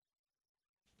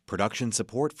Production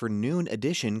support for Noon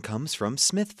Edition comes from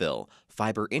Smithville,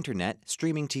 fiber internet,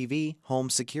 streaming TV, home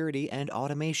security, and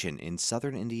automation in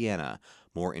southern Indiana.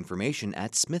 More information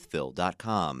at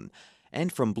smithville.com.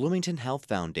 And from Bloomington Health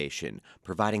Foundation,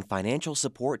 providing financial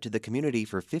support to the community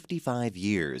for 55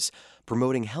 years,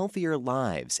 promoting healthier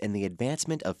lives and the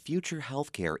advancement of future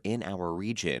healthcare in our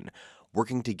region.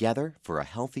 Working together for a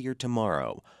healthier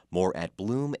tomorrow. More at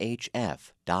bloomhf.org.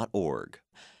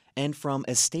 And from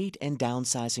Estate and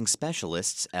Downsizing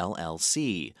Specialists,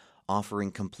 LLC, offering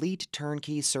complete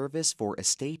turnkey service for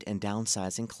estate and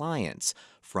downsizing clients,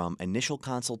 from initial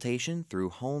consultation through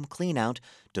home cleanout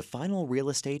to final real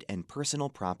estate and personal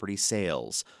property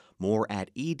sales. More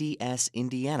at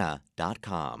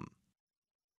edsindiana.com.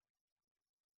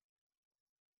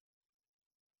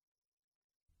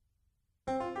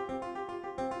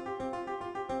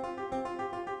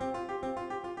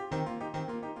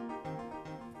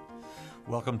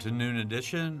 Welcome to Noon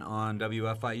Edition on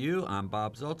WFIU. I'm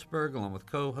Bob Zeltzberg, along with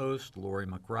co-host Laurie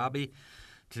McRobbie.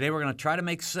 Today we're going to try to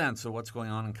make sense of what's going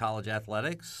on in college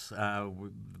athletics.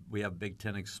 We have Big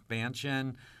Ten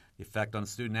expansion, the effect on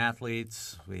student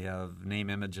athletes. We have name,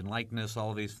 image, and likeness, all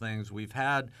of these things. We've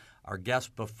had our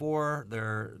guests before.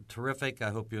 They're terrific. I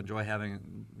hope you enjoy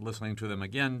listening to them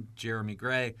again. Jeremy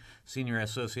Gray, Senior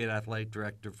Associate Athletic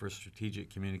Director for Strategic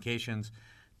Communications,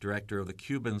 Director of the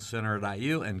Cuban Center at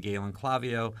IU, and Galen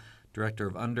Clavio, Director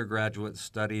of Undergraduate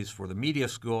Studies for the Media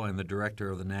School and the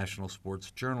Director of the National Sports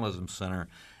Journalism Center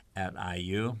at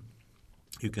IU.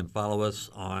 You can follow us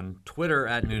on Twitter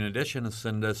at Noon Edition and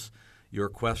send us your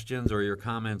questions or your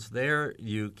comments there.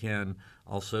 You can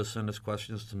also send us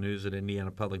questions to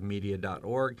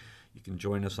news@indianapublicmedia.org. You can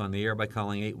join us on the air by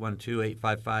calling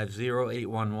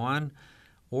 812-855-0811.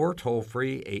 or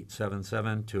toll-free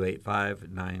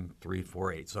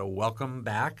 877-285-9348. So welcome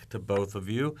back to both of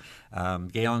you.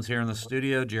 Galen's here in the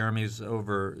studio. Jeremy's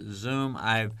over Zoom.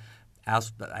 I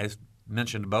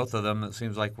mentioned to both of them, it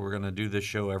seems like we're going to do this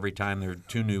show every time there are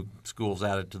two new schools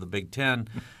added to the Big Ten.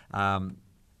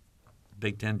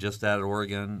 Big Ten just added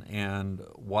Oregon and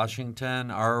Washington.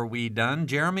 Are we done?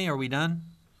 Jeremy, are we done?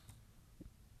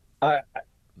 I'm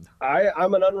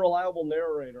an unreliable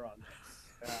narrator on this.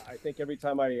 I think every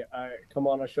time I come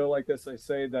on a show like this, I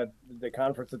say that the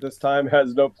conference at this time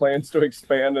has no plans to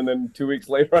expand, and then 2 weeks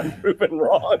later I'm proven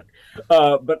wrong.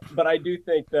 But I do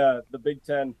think that the Big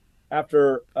Ten,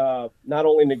 after not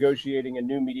only negotiating a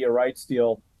new media rights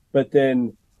deal, but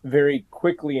then very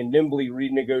quickly and nimbly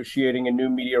renegotiating a new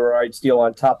media rights deal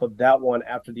on top of that one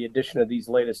after the addition of these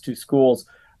latest two schools,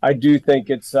 I do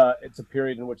think it's a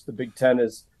period in which the Big Ten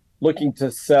is looking to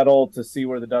settle to see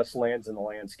where the dust lands in the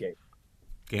landscape.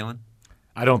 Galen?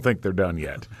 I don't think they're done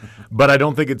yet. But I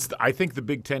think the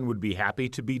Big Ten would be happy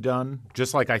to be done,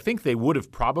 just like I think they would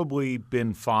have probably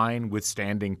been fine with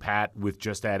standing pat with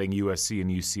just adding USC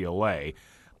and UCLA.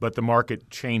 But the market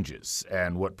changes,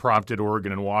 and what prompted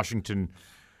Oregon and Washington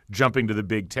jumping to the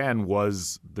Big Ten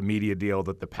was the media deal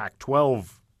that the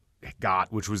Pac-12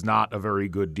 got, which was not a very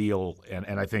good deal,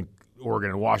 and I think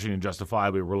Oregon and Washington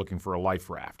justifiably were looking for a life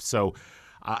raft. So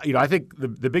I think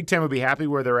the Big Ten would be happy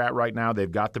where they're at right now.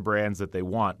 They've got the brands that they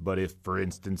want. But if, for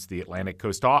instance, the Atlantic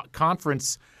Coast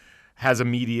Conference has a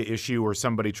media issue or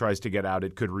somebody tries to get out,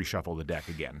 it could reshuffle the deck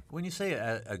again. When you say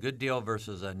a good deal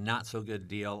versus a not-so-good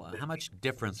deal, how much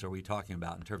difference are we talking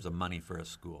about in terms of money for a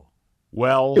school?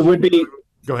 Well, it would be.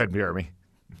 Go ahead, Jeremy.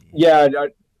 Yeah,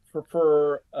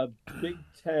 for a Big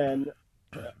Ten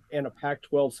and a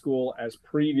Pac-12 school as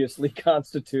previously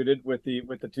constituted with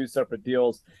the two separate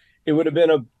deals, it would have been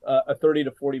a $30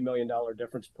 to $40 million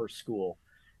difference per school.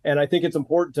 And I think it's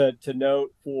important to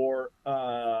note for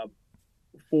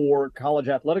college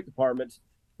athletic departments,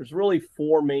 there's really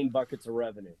four main buckets of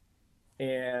revenue.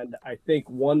 And I think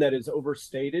one that is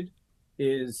overstated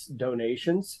is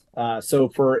donations. So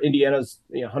for Indiana's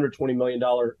 $120 million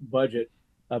budget,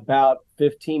 about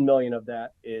 $15 million of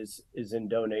that is in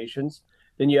donations.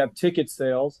 Then you have ticket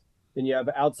sales. Then you have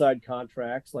outside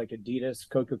contracts like Adidas,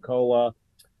 Coca-Cola,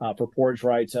 for porch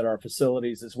rights at our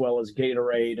facilities, as well as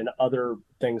Gatorade and other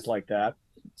things like that,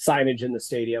 signage in the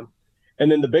stadium.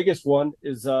 And then the biggest one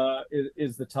is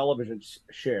the television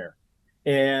share.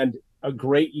 And a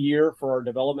great year for our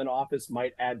development office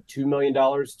might add $2 million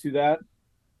to that.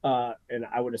 And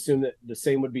I would assume that the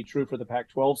same would be true for the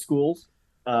Pac-12 schools.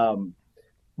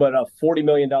 But a $40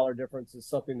 million difference is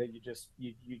something that you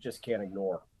just can't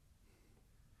ignore.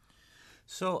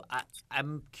 So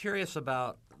I'm curious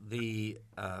about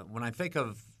when I think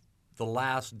of the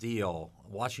last deal,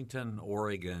 Washington,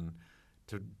 Oregon,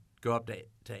 to go up to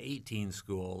 18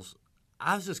 schools,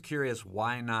 I was just curious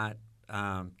why not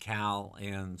Cal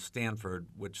and Stanford,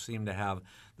 which seem to have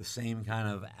the same kind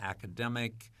of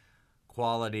academic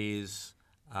qualities,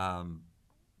 and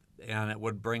it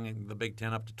would bring the Big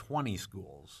Ten up to 20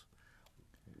 schools.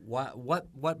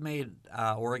 What made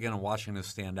Oregon and Washington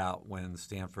stand out when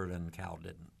Stanford and Cal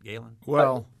didn't? Galen?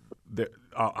 Well,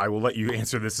 I will let you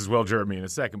answer this as well, Jeremy, in a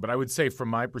second. But I would say from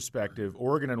my perspective,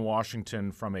 Oregon and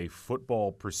Washington, from a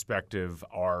football perspective,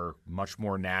 are much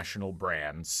more national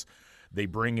brands. They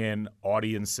bring in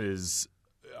audiences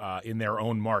in their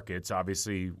own markets.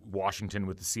 Obviously, Washington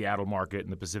with the Seattle market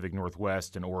and the Pacific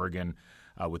Northwest, and Oregon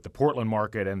with the Portland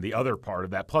market and the other part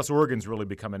of that. Plus, Oregon's really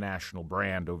become a national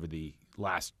brand over the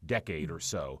last decade or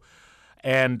so.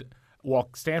 And while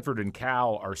Stanford and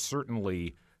Cal are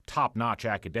certainly top-notch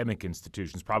academic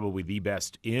institutions, probably the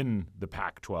best in the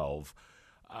Pac-12,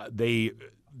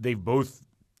 they've both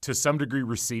to some degree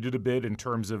receded a bit in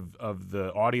terms of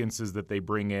the audiences that they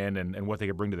bring in and what they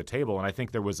could bring to the table. And I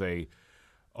think there was a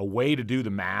way to do the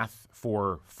math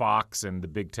for Fox and the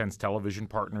Big Ten's television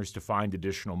partners to find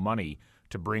additional money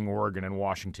to bring Oregon and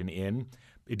Washington in.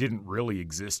 It didn't really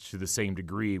exist to the same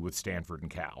degree with Stanford and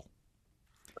Cal.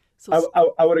 So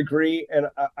I would agree, and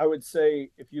I would say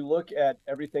if you look at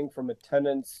everything from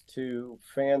attendance to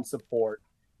fan support,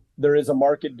 there is a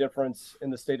market difference in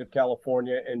the state of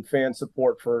California in fan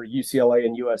support for UCLA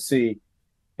and USC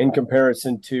in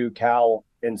comparison to Cal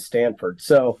and Stanford.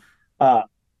 So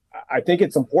I think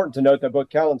it's important to note that both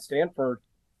Cal and Stanford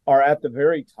are at the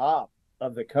very top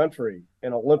of the country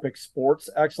in Olympic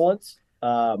sports excellence.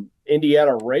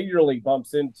 Indiana regularly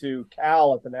bumps into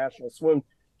Cal at the National Swim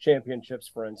Championships,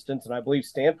 for instance, and I believe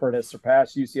Stanford has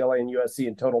surpassed UCLA and USC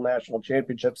in total national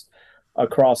championships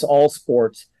across all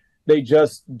sports. They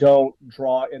just don't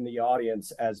draw in the audience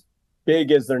as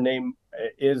big as their name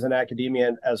is in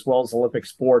academia as well as Olympic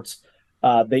sports.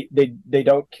 They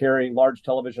don't carry large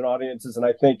television audiences, and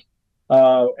I think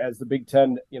as the Big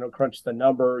Ten crunch the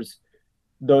numbers,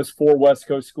 those 4 West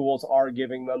Coast schools are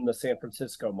giving them the San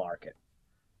Francisco market.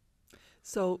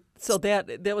 So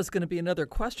that was going to be another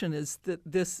question, is that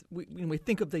when we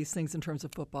think of these things in terms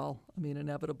of football, I mean,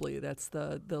 inevitably that's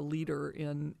the leader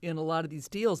in a lot of these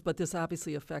deals, but this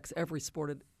obviously affects every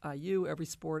sport at IU, every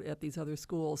sport at these other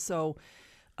schools. So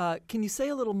can you say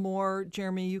a little more,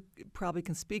 Jeremy, you probably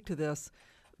can speak to this,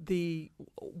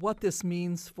 what this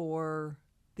means for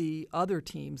the other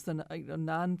teams, the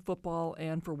non-football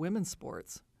and for women's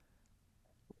sports?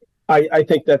 I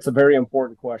think that's a very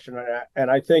important question.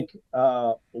 And I think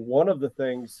one of the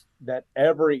things that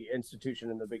every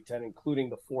institution in the Big Ten, including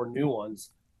the 4 new ones,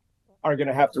 are going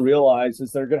to have to realize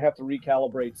is they're going to have to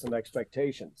recalibrate some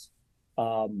expectations.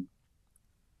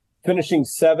 Finishing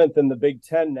 7th in the Big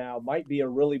Ten now might be a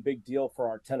really big deal for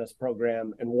our tennis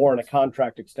program and warrant a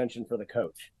contract extension for the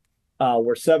coach.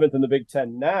 Where 7th in the Big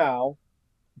Ten now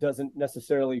doesn't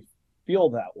necessarily feel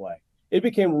that way. It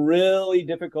became really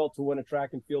difficult to win a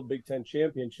track and field Big Ten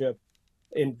championship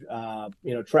in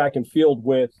track and field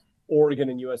with Oregon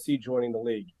and USC joining the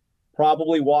league.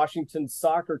 Probably Washington's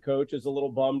soccer coach is a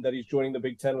little bummed that he's joining the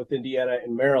Big Ten with Indiana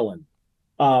and Maryland.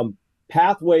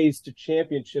 Pathways to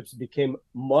championships became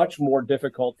much more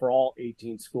difficult for all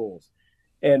 18 schools.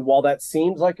 And while that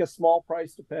seems like a small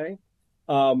price to pay,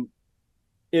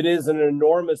 it is an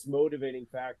enormous motivating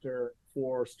factor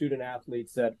for student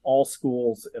athletes at all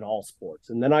schools and all sports.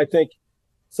 And then I think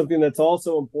something that's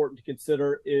also important to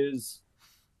consider is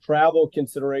travel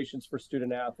considerations for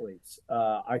student athletes.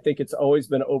 I think it's always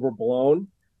been overblown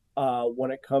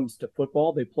when it comes to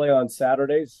football. They play on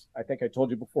Saturdays. I think I told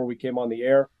you before we came on the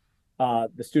air,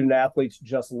 the student athletes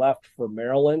just left for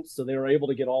Maryland, so they were able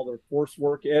to get all their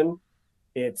coursework in.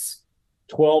 It's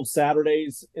 12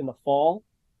 Saturdays in the fall.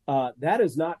 That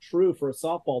is not true for a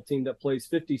softball team that plays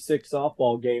 56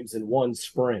 softball games in one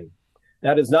spring.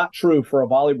 That is not true for a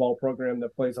volleyball program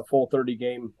that plays a full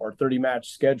 30-game or 30-match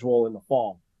schedule in the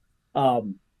fall.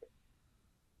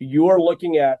 You are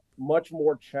looking at much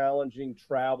more challenging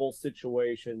travel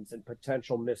situations and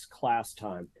potential missed class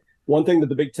time. One thing that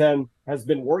the Big Ten has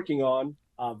been working on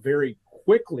very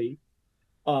quickly,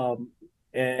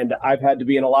 and I've had to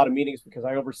be in a lot of meetings because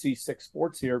I oversee 6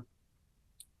 sports here,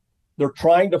 they're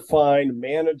trying to find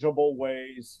manageable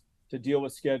ways to deal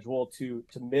with schedule to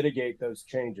mitigate those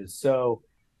changes. So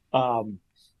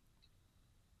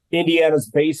Indiana's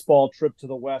baseball trip to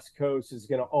the West Coast is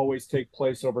going to always take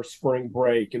place over spring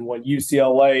break. And when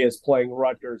UCLA is playing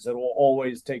Rutgers, it will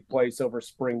always take place over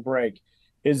spring break.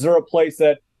 Is there a place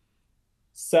that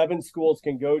 7 schools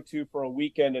can go to for a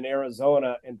weekend in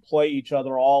Arizona and play each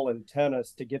other all in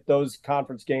tennis to get those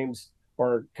conference games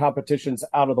or competitions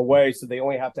out of the way so they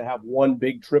only have to have one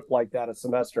big trip like that a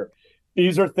semester?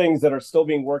 These are things that are still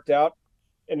being worked out.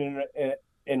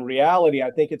 in reality,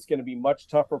 I think it's going to be much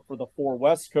tougher for the 4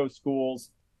 West Coast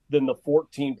schools than the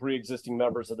 14 pre-existing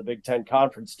members of the Big Ten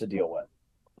Conference to deal with.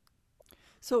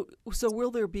 So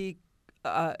will there be?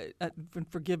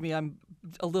 Forgive me, I'm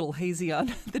a little hazy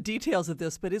on the details of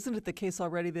this, but isn't it the case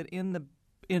already that in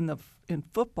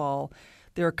football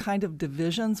there are kind of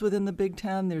divisions within the Big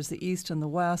Ten? There's the East and the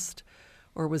West,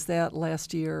 or was that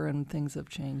last year and things have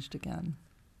changed again?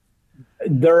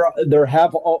 There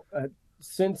have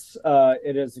since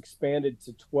it has expanded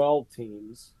to 12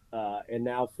 teams and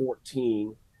now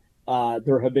 14.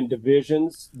 There have been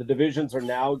divisions. The divisions are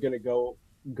now going to go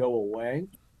away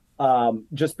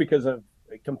just because of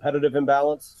competitive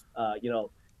imbalance.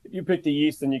 If you pick the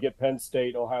East, then you get Penn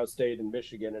State, Ohio State, and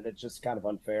Michigan, and it's just kind of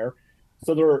unfair.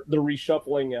 So they're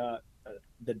reshuffling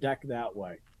the deck that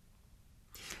way.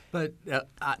 But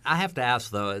I have to ask,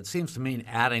 though, it seems to me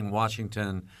adding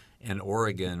Washington and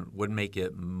Oregon would make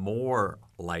it more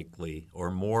likely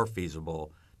or more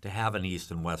feasible to have an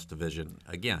East and West division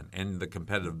again, and the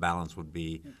competitive balance would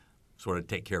be sort of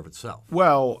take care of itself.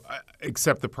 Well,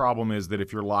 except the problem is that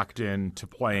if you're locked in to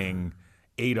playing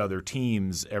 8 other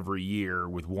teams every year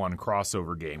with one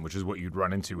crossover game, which is what you'd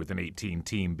run into with an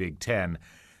 18-team Big Ten,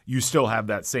 you still have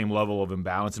that same level of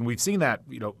imbalance. And we've seen that,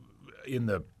 in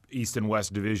the East and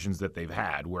West divisions that they've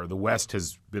had, where the West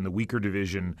has been the weaker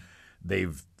division. I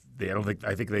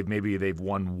think they've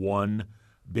won one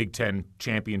Big Ten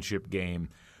championship game.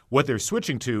 What they're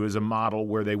switching to is a model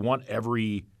where they want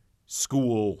every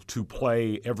school to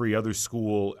play every other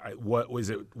school. What was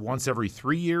it? Once every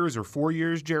 3 years or 4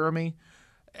 years, Jeremy?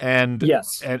 And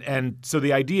yes, and so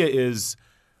the idea is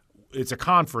it's a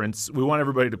conference. We want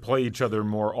everybody to play each other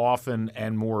more often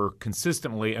and more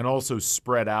consistently, and also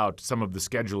spread out some of the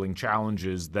scheduling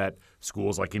challenges that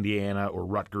schools like Indiana or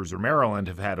Rutgers or Maryland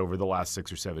have had over the last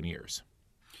 6 or 7 years.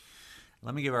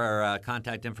 Let me give our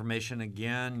contact information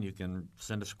again. You can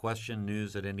send us a question,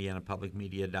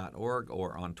 news@indianapublicmedia.org,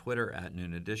 or on Twitter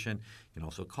 @NoonEdition. You can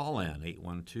also call in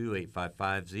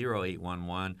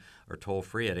 812-855-0811 or toll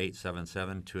free at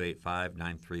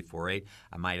 877-285-9348.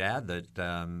 I might add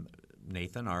that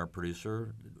Nathan, our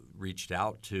producer, reached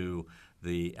out to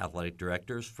the athletic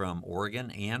directors from Oregon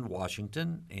and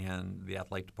Washington and the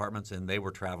athletic departments, and they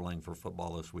were traveling for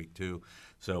football this week too,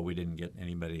 so we didn't get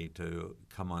anybody to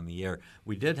come on the air.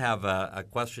 We did have a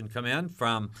question come in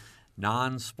from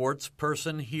non-sports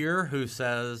person here who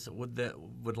says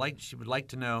she would like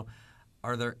to know,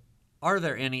 are there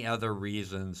any other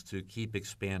reasons to keep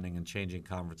expanding and changing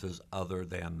conferences other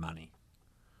than money?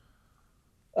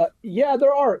 Yeah,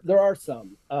 there are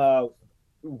some.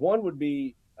 One would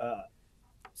be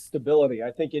stability.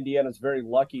 I think Indiana's very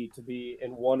lucky to be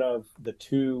in one of the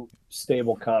 2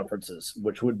 stable conferences,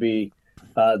 which would be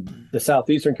the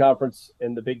Southeastern Conference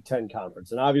and the Big Ten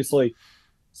Conference. And obviously,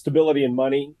 stability and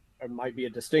money might be a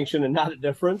distinction and not a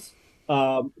difference.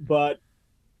 But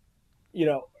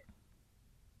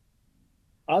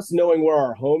us knowing where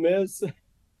our home is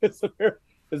is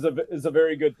a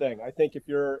very good thing. I think if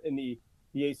you're in the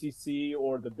ACC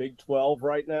or the Big 12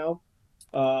 right now,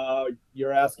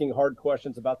 you're asking hard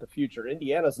questions about the future.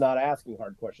 Indiana's not asking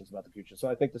hard questions about the future. So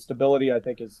I think the stability,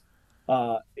 is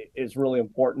really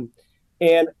important.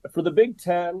 And for the Big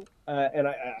Ten, and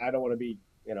I don't want to be,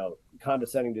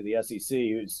 condescending to the SEC,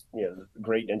 who's,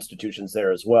 great institutions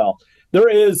there as well. There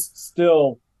is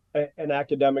still an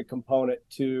academic component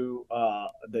to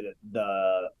the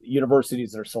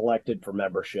universities that are selected for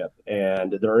membership.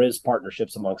 And there is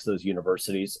partnerships amongst those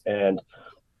universities. And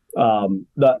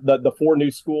the 4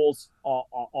 new schools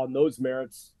on those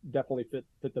merits definitely fit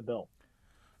the bill.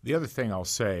 The other thing I'll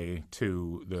say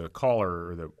to the caller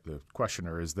or the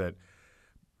questioner is that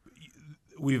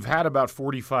we've had about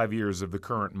 45 years of the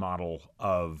current model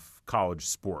of college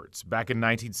sports. Back in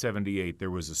 1978,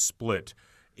 there was a split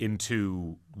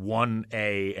into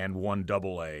 1A and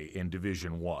 1AA in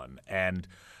Division I. And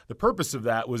the purpose of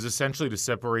that was essentially to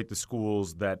separate the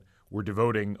schools that were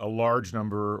devoting a large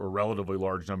number or relatively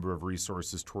large number of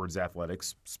resources towards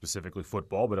athletics, specifically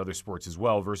football, but other sports as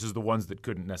well, versus the ones that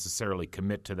couldn't necessarily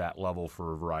commit to that level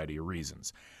for a variety of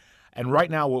reasons. And right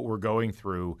now what we're going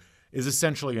through is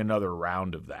essentially another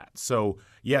round of that. So,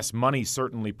 yes, money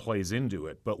certainly plays into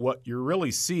it, but what you're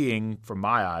really seeing, from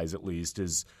my eyes at least,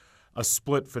 is a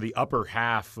split for the upper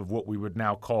half of what we would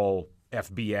now call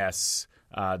FBS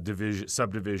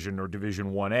subdivision or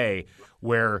Division 1A,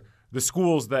 where the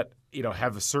schools that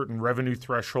have a certain revenue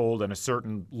threshold and a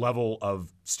certain level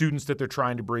of students that they're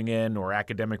trying to bring in or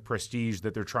academic prestige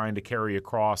that they're trying to carry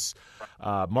across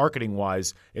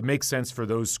marketing-wise, it makes sense for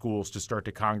those schools to start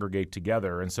to congregate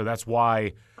together. And so that's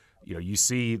why You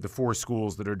see the 4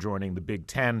 schools that are joining the Big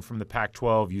Ten from the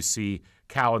Pac-12. You see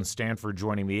Cal and Stanford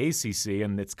joining the ACC,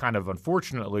 and it's kind of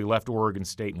unfortunately left Oregon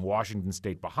State and Washington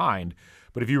State behind.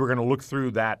 But if you were going to look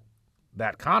through that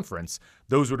conference,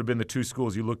 those would have been the 2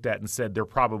 schools you looked at and said they're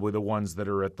probably the ones that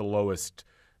are at the lowest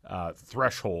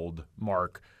threshold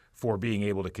mark for being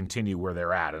able to continue where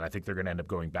they're at. And I think they're going to end up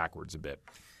going backwards a bit.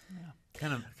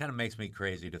 Kind of makes me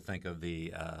crazy to think of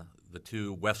the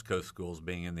 2 West Coast schools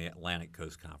being in the Atlantic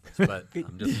Coast Conference, but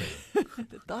I'm just saying.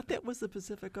 I thought that was the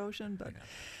Pacific Ocean, but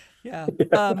yeah.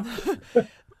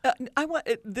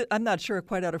 I'm not sure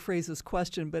quite how to phrase this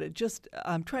question, but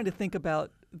I'm trying to think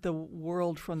about the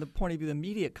world from the point of view of the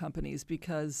media companies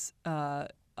because,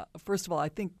 first of all, I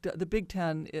think the Big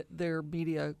Ten, their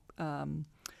media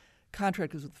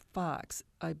contract is with Fox,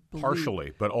 I believe.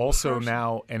 Partially, but also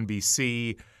now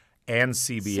NBC and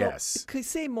CBS. So, could you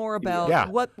say more about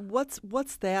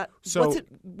what's that? So,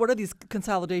 what are these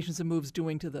consolidations and moves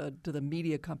doing to the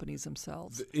media companies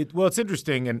themselves? It's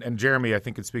interesting, and Jeremy, I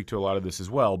think, can speak to a lot of this as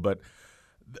well. But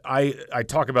I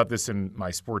talk about this in my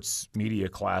sports media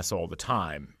class all the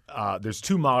time. There's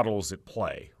 2 models at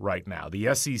play right now.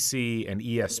 The SEC and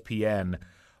ESPN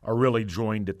are really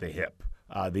joined at the hip.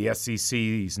 The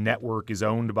SEC's network is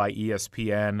owned by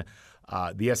ESPN.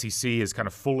 The SEC is kind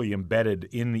of fully embedded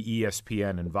in the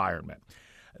ESPN environment.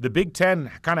 The Big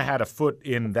Ten kind of had a foot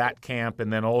in that camp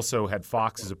and then also had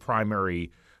Fox as a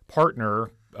primary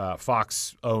partner.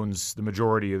 Fox owns the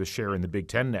majority of the share in the Big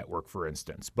Ten network, for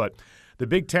instance. But the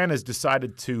Big Ten has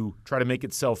decided to try to make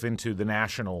itself into the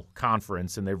national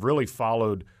conference, and they've really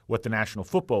followed what the National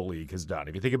Football League has done.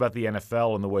 If you think about the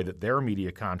NFL and the way that their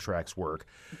media contracts work,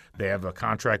 they have a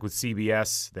contract with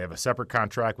CBS, they have a separate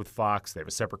contract with Fox, they have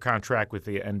a separate contract with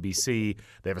the NBC,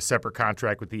 they have a separate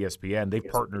contract with ESPN. They've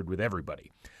partnered with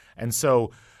everybody. And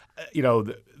so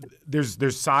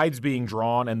there's sides being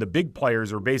drawn, and the big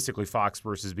players are basically Fox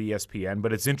versus ESPN.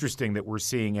 But it's interesting that we're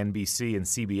seeing NBC and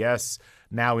CBS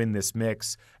now in this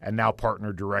mix and now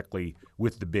partner directly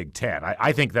with the Big Ten.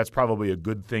 I think that's probably a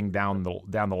good thing down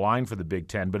the line for the Big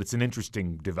Ten, but it's an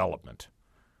interesting development.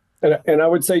 And I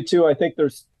would say too, I think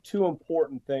there's 2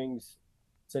 important things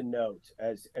to note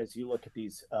as you look at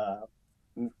these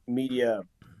media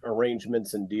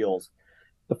arrangements and deals.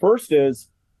 The first is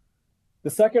the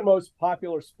second most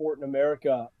popular sport in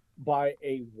America by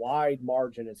a wide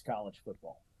margin is college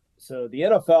football. So the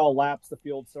NFL laps the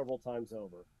field several times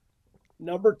over.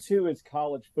 Number 2 is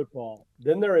college football.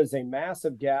 Then there is a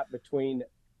massive gap between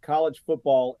college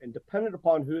football and, dependent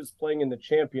upon who's playing in the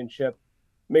championship,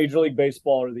 Major League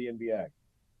Baseball or the NBA.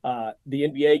 The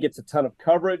NBA gets a ton of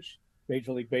coverage.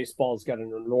 Major League Baseball has got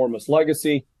an enormous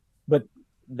legacy, but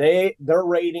their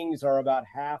ratings are about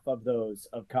half of those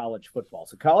of college football.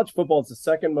 So college football is the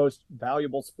second most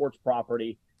valuable sports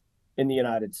property in the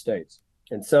United States.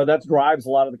 And so that drives a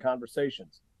lot of the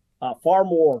conversations, far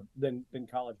more than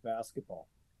college basketball.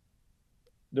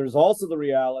 There's also the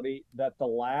reality that the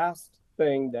last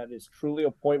thing that is truly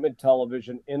appointment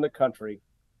television in the country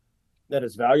that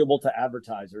is valuable to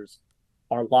advertisers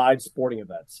are live sporting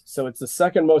events. So it's the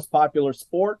second most popular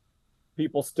sport.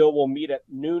 People still will meet at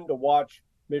noon to watch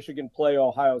Michigan play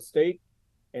Ohio State.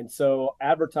 And so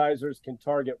advertisers can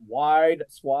target wide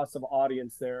swaths of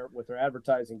audience there with their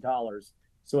advertising dollars.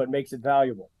 So it makes it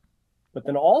valuable. But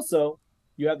then also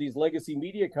you have these legacy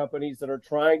media companies that are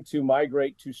trying to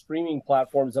migrate to streaming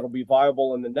platforms that'll be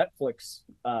viable in the Netflix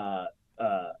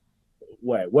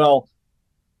way. Well,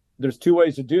 there's 2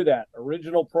 ways to do that: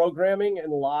 original programming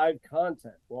and live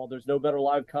content. Well, there's no better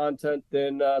live content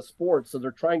than sports. So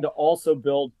they're trying to also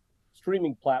build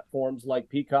streaming platforms like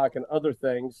Peacock and other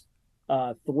things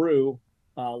through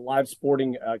live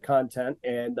sporting content.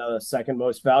 And the second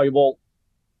most valuable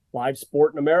live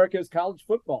sport in America is college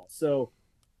football. So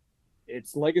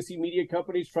it's legacy media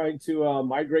companies trying to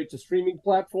migrate to streaming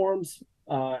platforms,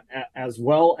 as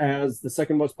well as the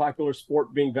second most popular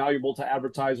sport being valuable to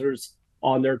advertisers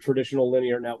on their traditional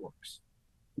linear networks.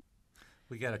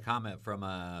 We got a comment from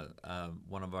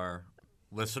one of our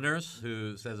listeners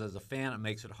who says, as a fan, it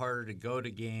makes it harder to go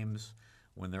to games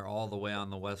when they're all the way on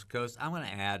the West Coast. I'm going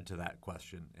to add to that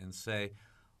question and say,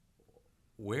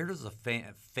 where does a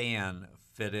fan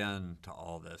fit into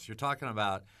all this? You're talking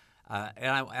about, and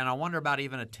I wonder about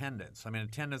even attendance. I mean,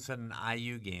 attendance at an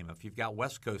IU game. If you've got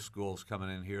West Coast schools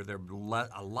coming in here, they're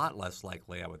a lot less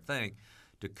likely, I would think,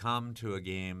 to come to a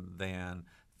game than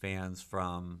fans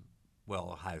from,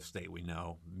 well, Ohio State we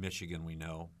know, Michigan we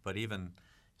know, but even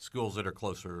schools that are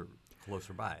closer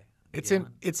by. It's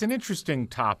an interesting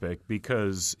topic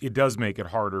because it does make it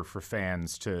harder for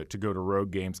fans to go to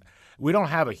road games. We don't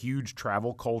have a huge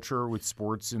travel culture with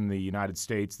sports in the United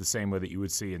States the same way that you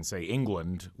would see in, say,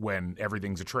 England, when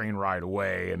everything's a train ride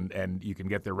away and you can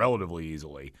get there relatively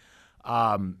easily.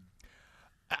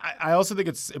 I also think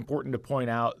it's important to point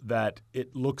out that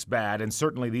it looks bad, and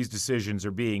certainly these decisions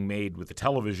are being made with a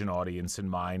television audience in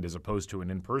mind as opposed to an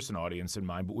in-person audience in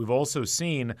mind. But we've also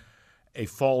seen a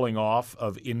falling off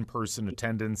of in-person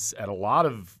attendance at a lot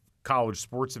of college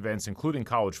sports events, including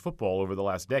college football, over the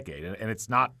last decade. And it's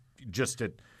not just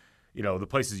at the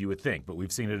places you would think, but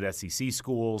we've seen it at SEC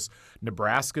schools.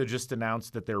 Nebraska just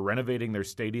announced that they're renovating their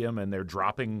stadium and they're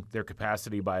dropping their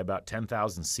capacity by about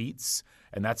 10,000 seats,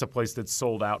 and that's a place that's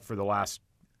sold out for the last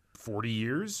 40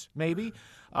 years, maybe.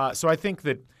 So I think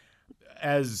that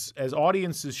as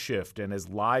audiences shift and as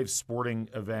live sporting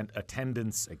event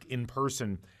attendance, like in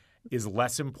person, is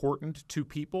less important to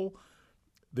people,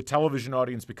 the television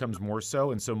audience becomes more so,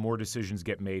 and so more decisions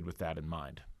get made with that in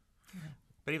mind.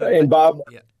 And Bob,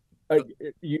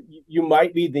 you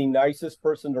might be the nicest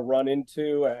person to run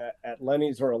into at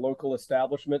Lenny's or a local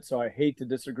establishment, so I hate to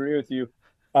disagree with you.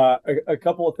 A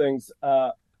couple of things.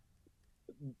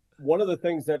 One of the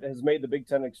things that has made the Big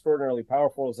Ten extraordinarily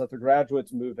powerful is that the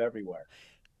graduates move everywhere.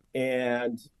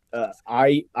 And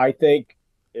I think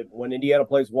when Indiana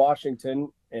plays Washington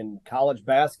in college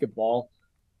basketball,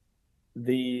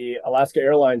 the Alaska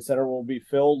Airlines Center will be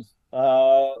filled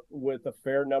with a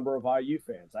fair number of IU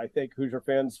fans. I think Hoosier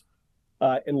fans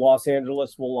in Los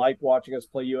Angeles will like watching us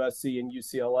play USC and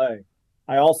UCLA.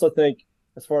 I also think,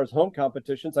 as far as home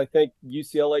competitions, I think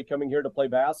UCLA coming here to play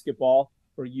basketball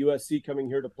or USC coming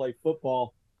here to play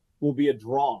football will be a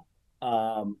draw.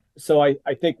 So I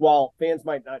think while fans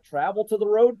might not travel to the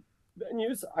road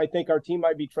venues, I think our team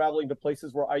might be traveling to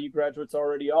places where IU graduates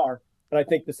already are. And I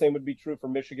think the same would be true for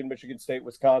Michigan, Michigan State,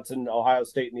 Wisconsin, Ohio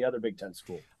State, and the other Big Ten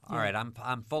schools. All right,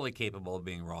 I'm fully capable of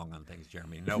being wrong on things,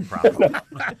 Jeremy. No problem.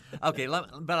 Okay,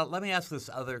 but let me ask this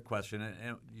other question.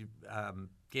 And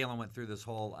Galen went through this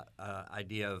whole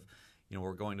idea of,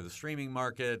 we're going to the streaming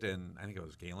market, and I think it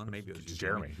was Galen, maybe it was you,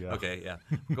 Jeremy. Yeah. Okay, yeah.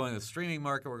 We're going to the streaming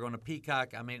market. We're going to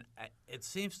Peacock. I mean, it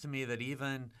seems to me that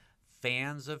even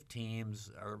fans of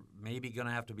teams are maybe going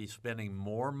to have to be spending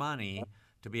more money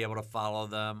to be able to follow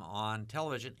them on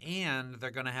television, and they're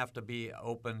going to have to be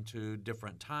open to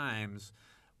different times.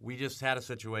 We just had a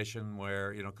situation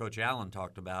where, Coach Allen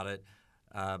talked about it.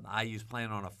 IU's playing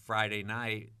on a Friday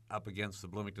night up against the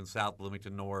Bloomington South,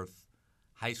 Bloomington North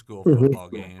high school football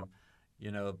game.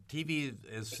 TV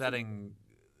is setting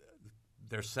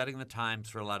the times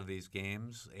for a lot of these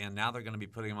games, and now they're going to be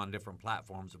putting them on different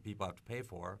platforms that people have to pay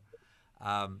for.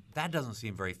 That doesn't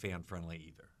seem very fan-friendly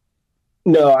either.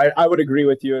 No, I would agree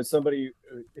with you. As somebody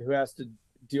who has to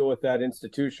deal with that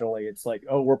institutionally, it's like,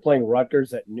 oh, we're playing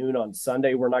Rutgers at noon on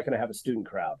Sunday. We're not going to have a student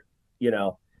crowd, in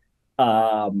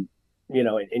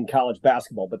college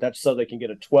basketball. But that's so they can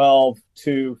get a 12,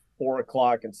 2, 4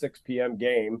 o'clock, and 6 p.m.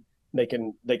 game. They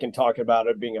can talk about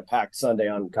it being a packed Sunday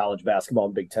on college basketball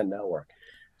and Big Ten Network.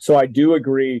 So I do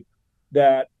agree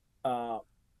that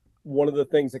one of the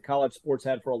things that college sports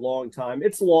had for a long time,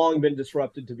 it's long been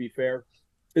disrupted, to be fair,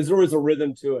 is there was a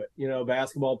rhythm to it.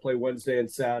 Basketball play Wednesday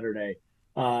and Saturday.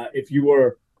 If you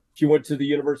went to the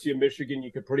University of Michigan,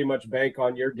 you could pretty much bank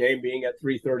on your game being at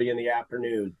 3:30 in the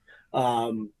afternoon.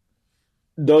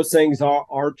 Those things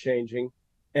are changing,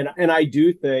 and I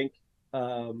do think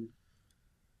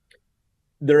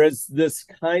there is this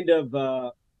kind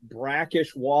of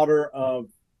brackish water of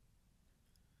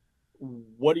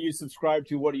what do you subscribe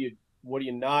to, what do you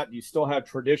not? You still have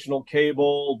traditional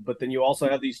cable, but then you also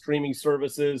have these streaming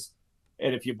services.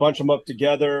 And if you bunch them up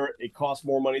together, it costs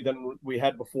more money than we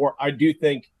had before. I do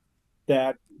think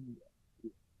that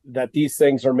these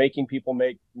things are making people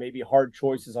make maybe hard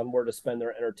choices on where to spend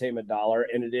their entertainment dollar,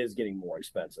 and it is getting more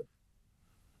expensive.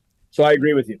 So I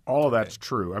agree with you. All of that's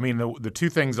true. I mean, the two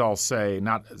things I'll say,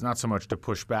 not so much to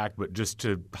push back, but just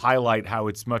to highlight how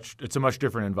it's a much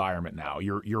different environment now.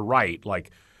 You're right.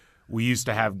 Like, we used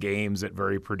to have games at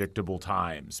very predictable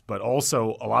times, but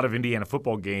also a lot of Indiana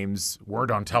football games weren't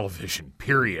on television,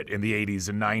 period, in the 80s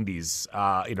and 90s.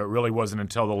 It really wasn't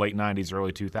until the late 90s,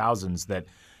 early 2000s that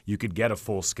you could get a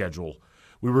full schedule.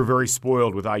 We were very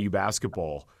spoiled with IU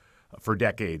basketball for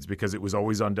decades because it was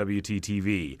always on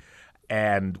WTTV.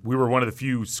 And we were one of the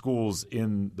few schools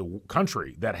in the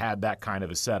country that had that kind of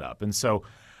a setup. And so,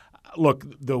 look,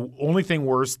 the only thing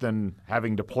worse than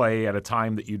having to play at a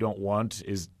time that you don't want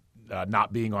is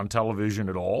not being on television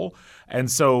at all.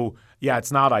 And so, yeah,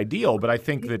 it's not ideal, but I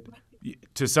think that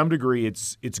to some degree,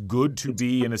 it's good to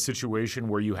be in a situation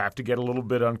where you have to get a little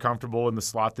bit uncomfortable in the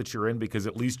slot that you're in, because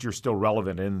at least you're still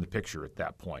relevant in the picture at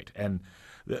that point. And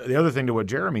the other thing to what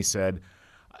Jeremy said,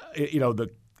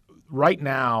 right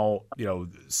now,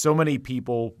 so many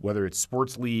people, whether it's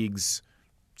sports leagues,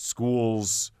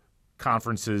 schools,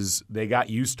 conferences, they got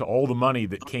used to all the money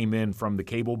that came in from the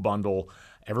cable bundle.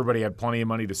 Everybody had plenty of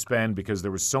money to spend because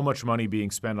there was so much money being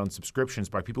spent on subscriptions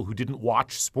by people who didn't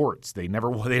watch sports. They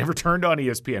never turned on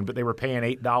ESPN, but they were paying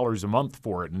 $8 a month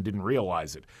for it and didn't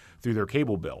realize it through their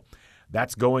cable bill.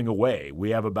 That's going away. We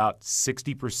have about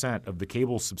 60% of the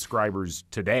cable subscribers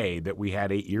today that we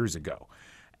had 8 years ago.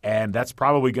 And that's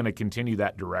probably going to continue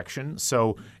that direction.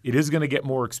 So it is going to get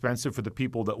more expensive for the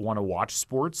people that want to watch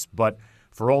sports, but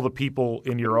for all the people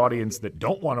in your audience that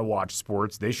don't want to watch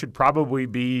sports, they should probably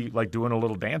be like doing a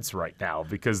little dance right now,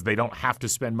 because they don't have to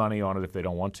spend money on it if they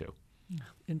don't want to.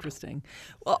 Interesting.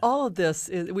 Well, all of this,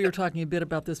 we were talking a bit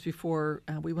about this before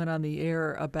we went on the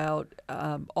air, about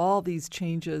all these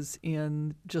changes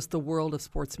in just the world of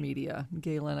sports media.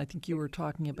 Galen, I think you were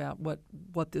talking about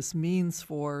what this means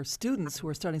for students who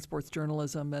are studying sports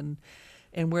journalism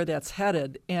and where that's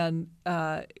headed. And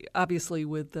obviously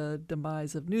with the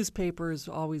demise of newspapers,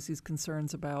 always these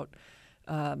concerns about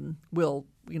will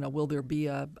there be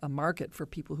a market for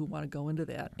people who want to go into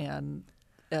that? And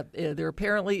there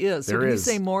apparently is. So can you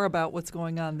say more about what's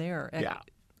going on there? Yeah,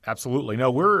 absolutely.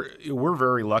 No, we're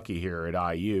very lucky here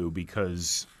at IU,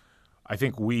 because I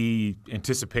think we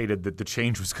anticipated that the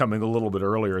change was coming a little bit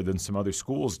earlier than some other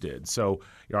schools did. So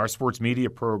our sports media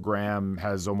program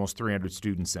has almost 300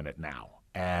 students in it now.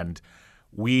 And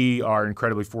we are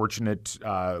incredibly fortunate.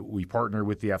 We partner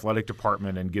with the athletic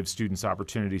department and give students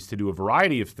opportunities to do a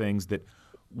variety of things that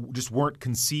just weren't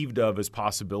conceived of as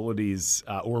possibilities,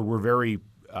 or were very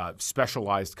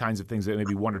specialized kinds of things that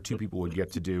maybe one or two people would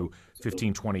get to do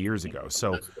 15, 20 years ago.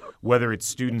 So whether it's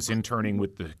students interning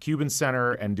with the Cuban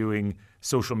Center and doing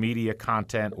social media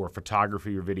content or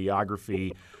photography or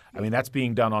videography, I mean, that's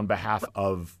being done on behalf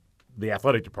of the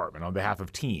athletic department, on behalf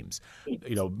of teams.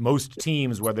 Most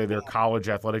teams, whether they're college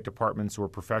athletic departments or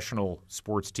professional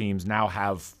sports teams, now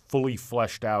have fully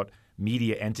fleshed out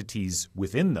media entities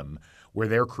within them where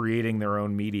they're creating their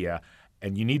own media.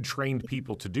 And you need trained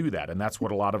people to do that. And that's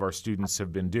what a lot of our students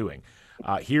have been doing.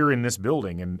 Here in this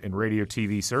building, in radio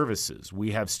TV services,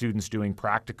 we have students doing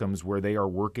practicums where they are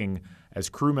working as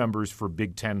crew members for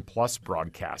Big Ten Plus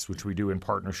broadcasts, which we do in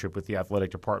partnership with the athletic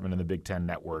department and the Big Ten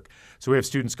Network. So we have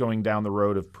students going down the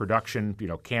road of production,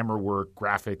 camera work,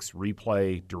 graphics,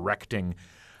 replay, directing.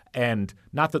 And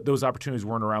not that those opportunities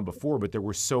weren't around before, but there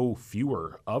were so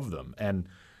fewer of them. And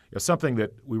something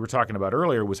that we were talking about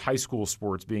earlier was high school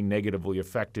sports being negatively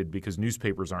affected because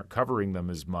newspapers aren't covering them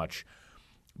as much.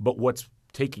 But what's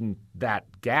taking that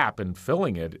gap and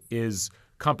filling it is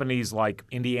companies like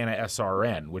Indiana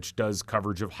SRN, which does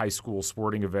coverage of high school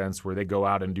sporting events where they go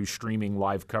out and do streaming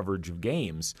live coverage of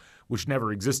games, which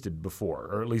never existed before,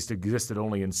 or at least existed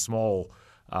only in small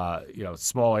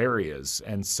areas.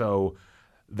 And so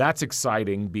that's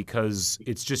exciting because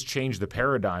it's just changed the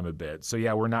paradigm a bit. So,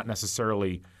 yeah, we're not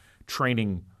necessarily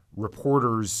training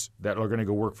reporters that are going to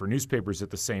go work for newspapers at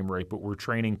the same rate, but we're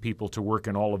training people to work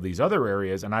in all of these other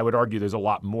areas. And I would argue there's a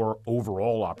lot more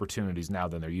overall opportunities now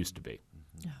than there used to be.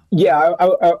 Yeah,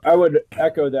 I would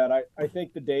echo that. I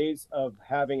think the days of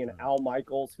having an Al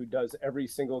Michaels who does every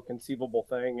single conceivable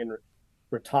thing and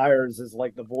retires as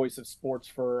like the voice of sports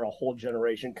for a whole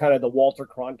generation, kind of the Walter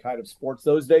Cronkite of sports,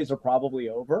 those days are probably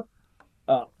over.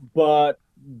 But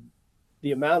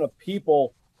the amount of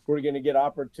people who are going to get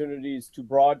opportunities to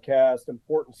broadcast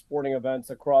important sporting events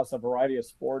across a variety of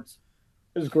sports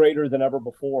is greater than ever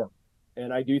before.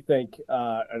 And I do think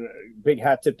a big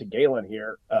hat tip to Galen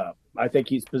here. I think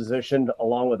he's positioned,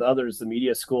 along with others, the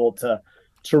media school to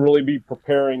really be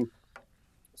preparing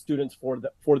students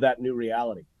for that new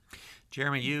reality.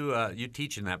 Jeremy, you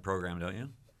teach in that program, don't you?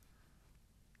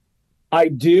 I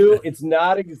do. It's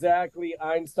not exactly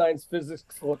Einstein's physics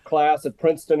class at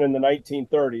Princeton in the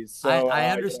 1930s. So I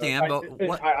understand,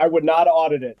 but I would not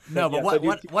audit it. No, but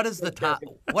yes, what is the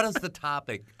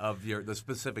topic of the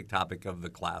specific topic of the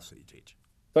class that you teach?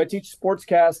 So I teach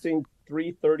sportscasting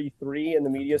 333 in the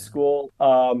media school,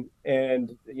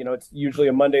 and it's usually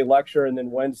a Monday lecture, and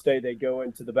then Wednesday they go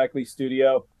into the Beckley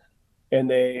studio, and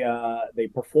they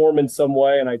perform in some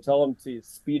way, and I tell them to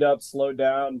speed up, slow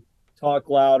down, talk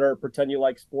louder, pretend you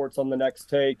like sports on the next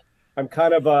take. I'm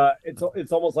kind of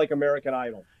it's almost like American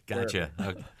Idol. Gotcha.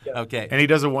 Yeah. Okay. And he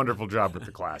does a wonderful job with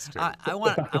the class too. I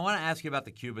want to ask you about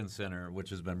the Cuban Center, which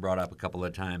has been brought up a couple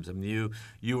of times. I mean,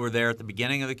 you were there at the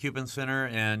beginning of the Cuban Center,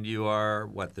 and you are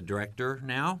the director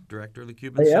now, director of the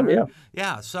Cuban I am, Center. yeah.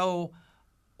 Yeah. So,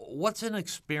 what's an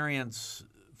experience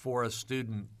for a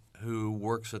student who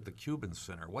works at the Cuban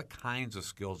Center? What kinds of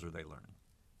skills are they learning?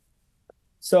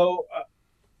 So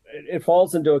it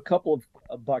falls into a couple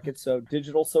of buckets. So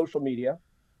digital social media,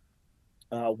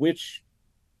 which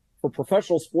for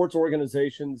professional sports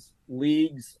organizations,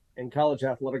 leagues, and college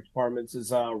athletic departments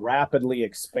is a rapidly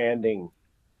expanding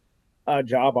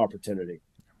job opportunity.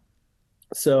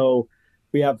 So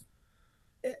we have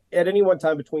at any one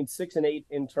time between 6 and 8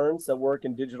 interns that work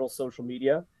in digital social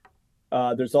media.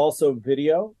 There's also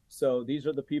video. So these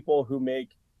are the people who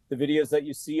make the videos that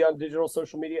you see on digital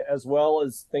social media, as well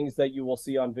as things that you will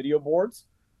see on video boards,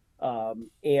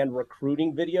 and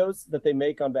recruiting videos that they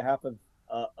make on behalf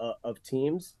of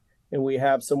teams. And we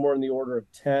have somewhere in the order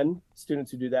of 10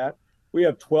 students who do that. We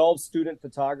have 12 student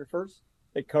photographers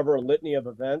that cover a litany of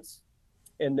events.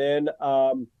 And then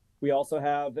we also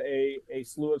have a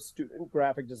slew of student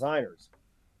graphic designers.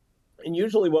 And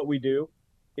usually what we do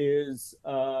is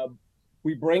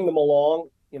we bring them along,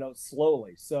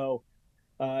 slowly. So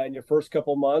in your first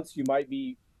couple months, you might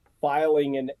be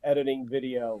filing and editing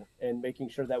video and making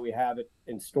sure that we have it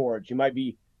in storage. You might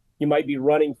be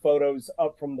running photos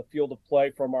up from the field of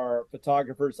play from our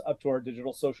photographers up to our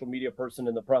digital social media person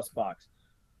in the press box.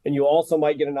 And you also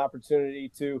might get an opportunity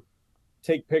to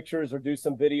take pictures or do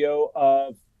some video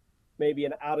of maybe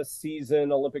an out of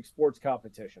season Olympic sports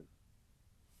competition.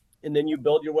 And then you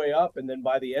build your way up. And then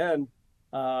by the end,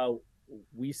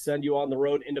 we send you on the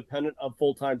road independent of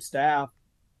full-time staff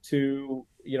to,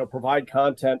 provide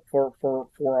content for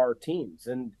our teams.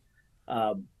 And,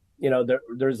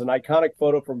 there's an iconic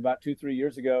photo from about 2-3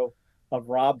 years ago of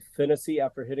Rob Finnessy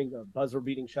after hitting a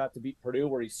buzzer-beating shot to beat Purdue,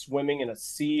 where he's swimming in a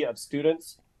sea of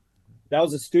students. That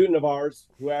was a student of ours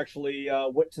who actually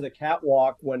went to the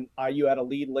catwalk when IU had a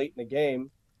lead late in the game,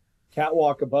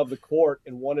 catwalk above the court,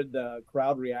 and wanted the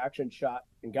crowd reaction shot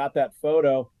and got that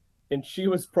photo. And she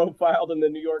was profiled in the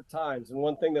New York Times. And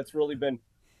one thing that's really been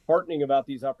heartening about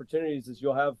these opportunities is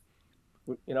you'll have,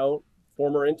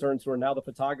 former interns who are now the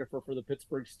photographer for the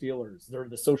Pittsburgh Steelers. They're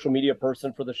the social media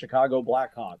person for the Chicago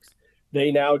Blackhawks.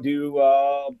 They now do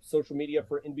social media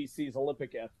for NBC's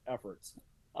Olympic efforts.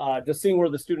 Just seeing where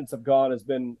the students have gone has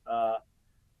been,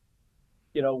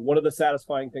 one of the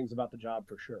satisfying things about the job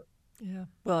for sure. Yeah.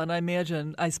 Well,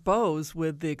 and I suppose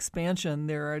with the expansion,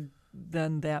 there are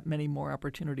then that many more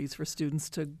opportunities for students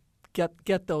to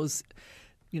get those,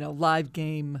 live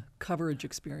game coverage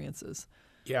experiences.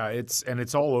 Yeah, it's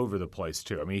all over the place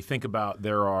too. I mean, you think about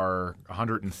there are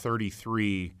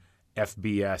 133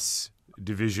 FBS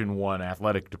Division I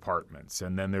athletic departments,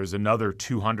 and then there's another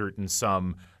 200 and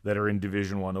some that are in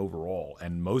Division I overall,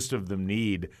 and most of them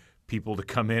need people to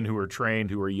come in who are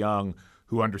trained, who are young,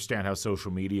 who understand how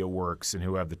social media works, and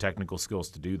who have the technical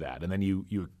skills to do that. And then you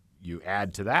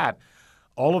add to that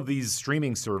all of these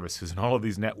streaming services and all of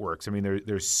these networks. I mean,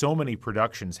 there's so many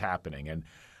productions happening, and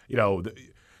you'll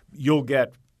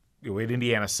get we had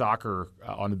Indiana soccer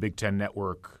on the Big Ten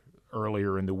Network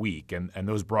earlier in the week, and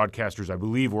those broadcasters, I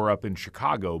believe, were up in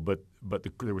Chicago, but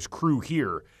there was crew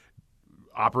here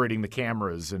operating the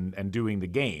cameras and doing the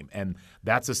game, and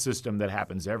that's a system that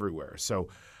happens everywhere. So,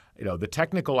 the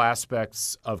technical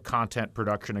aspects of content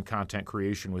production and content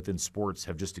creation within sports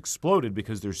have just exploded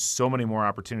because there's so many more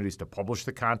opportunities to publish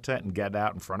the content and get it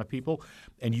out in front of people,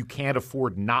 and you can't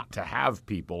afford not to have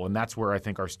people, and that's where I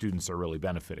think our students are really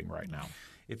benefiting right now.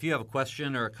 If you have a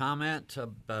question or a comment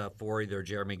for either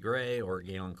Jeremy Gray or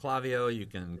Galen Clavio, you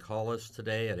can call us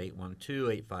today at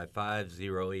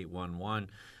 812-855-0811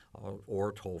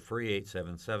 or toll free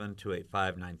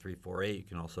 877-285-9348. You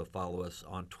can also follow us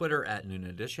on Twitter at Noon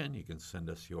Edition. You can send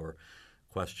us your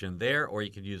question there, or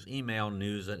you can use email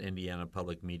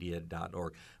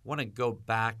news@indianapublicmedia.org. I want to go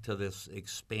back to this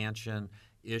expansion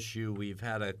issue. We've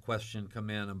had a question come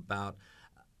in about,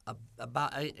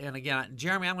 and again,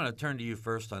 Jeremy, I'm going to turn to you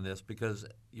first on this because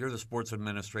you're the sports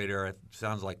administrator, it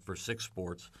sounds like, for 6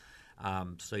 sports.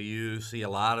 So you see a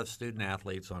lot of student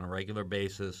athletes on a regular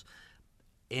basis.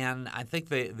 And I think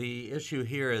the issue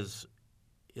here is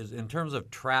in terms of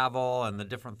travel and the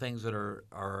different things that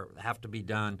have to be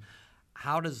done.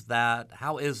 How is that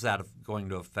going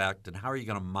to affect, and how are you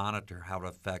going to monitor how it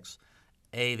affects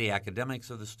A, the academics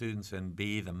of the students, and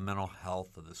B, the mental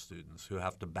health of the students who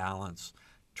have to balance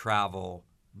travel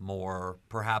more,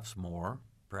 perhaps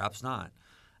not,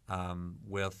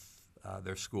 with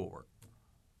their schoolwork?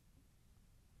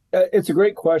 It's a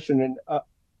great question, and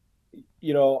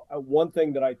one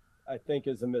thing that I think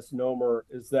is a misnomer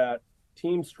is that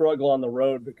teams struggle on the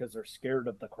road because they're scared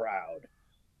of the crowd.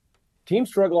 Teams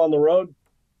struggle on the road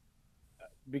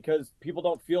because people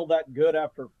don't feel that good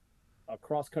after a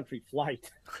cross-country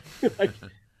flight. like,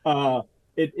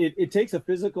 it takes a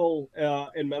physical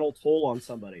and mental toll on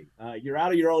somebody. You're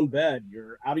out of your own bed.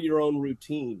 You're out of your own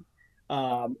routine.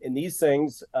 And these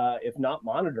things, if not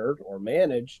monitored or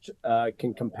managed,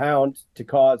 can compound to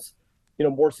cause,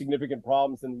 more significant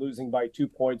problems than losing by 2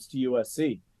 points to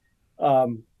USC.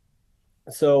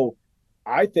 So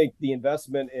I think the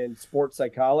investment in sports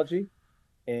psychology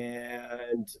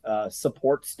and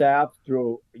support staff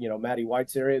through, Maddie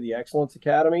White's area, the Excellence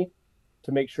Academy,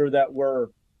 to make sure that we're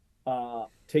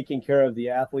taking care of the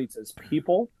athletes as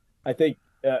people, I think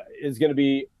is going to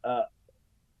be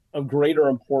of greater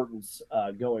importance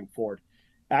going forward.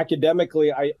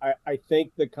 Academically, I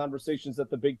think the conversations that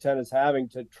the Big Ten is having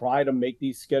to try to make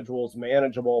these schedules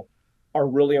manageable are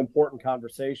really important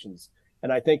conversations.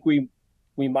 And I think we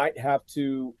might have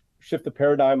to shift the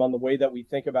paradigm on the way that we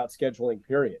think about scheduling,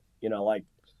 period.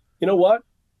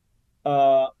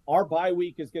 Our bye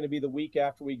week is going to be the week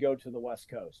after we go to the West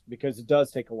Coast, because it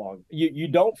does take a long, you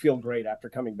don't feel great after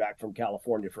coming back from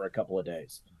California for a couple of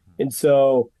days. And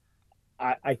so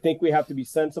I think we have to be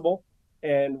sensible,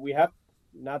 and we have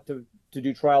not to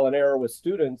do trial and error with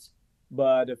students,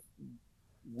 but if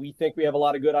we think we have a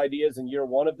lot of good ideas in year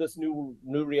one of this new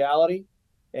reality,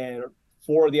 and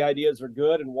 4 of the ideas are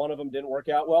good and 1 of them didn't work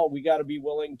out well, we got to be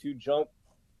willing to junk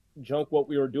what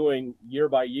we were doing year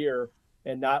by year,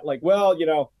 and not we'll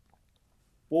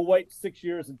wait 6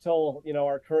 years until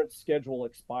our current schedule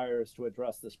expires to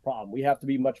address this problem. We have to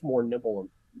be much more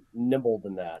nimble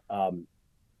than that.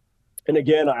 And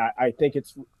again, I think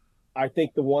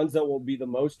the ones that will be the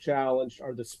most challenged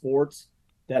are the sports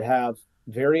that have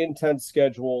very intense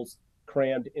schedules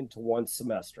crammed into one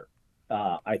semester.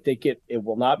 I think it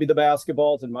will not be the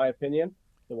basketballs, in my opinion.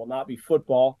 It will not be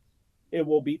football. It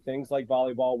will be things like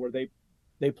volleyball, where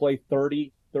they play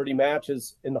 30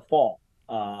 matches in the fall.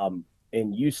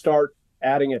 And you start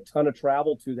adding a ton of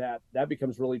travel to that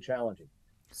becomes really challenging.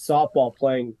 Softball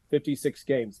playing 56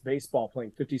 games, baseball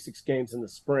playing 56 games in the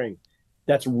spring.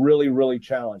 That's really, really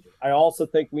challenging. I also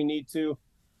think we need to,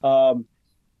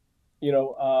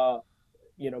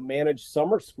 manage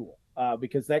summer school,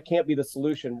 because that can't be the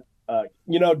solution.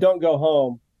 Don't go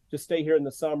home, just stay here in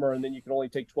the summer, and then you can only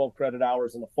take 12 credit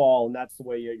hours in the fall, and that's the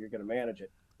way you're going to manage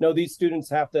it. No, these students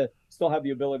have to still have the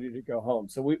ability to go home.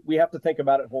 So we have to think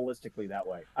about it holistically that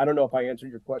way. I don't know if I answered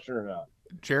your question or not.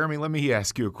 Jeremy, let me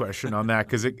ask you a question on that,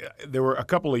 because there were a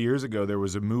couple of years ago, there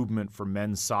was a movement for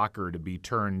men's soccer to be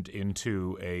turned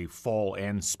into a fall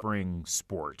and spring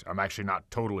sport. I'm actually not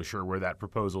totally sure where that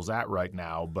proposal's at right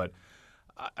now, but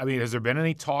I mean, has there been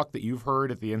any talk that you've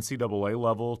heard at the NCAA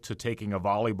level to taking a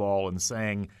volleyball and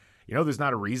saying, there's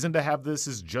not a reason to have this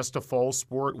as just a fall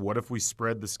sport? What if we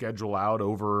spread the schedule out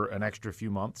over an extra few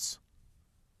months?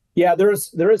 Yeah, there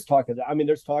is talk of that. I mean,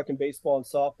 there's talk in baseball and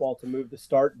softball to move the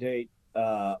start date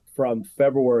from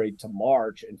February to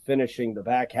March, and finishing the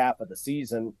back half of the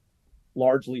season,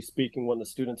 largely speaking, when the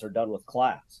students are done with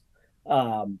class.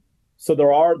 So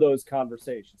there are those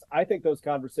conversations. I think those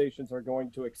conversations are going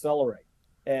to accelerate.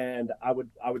 And I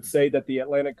would say that the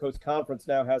Atlantic Coast Conference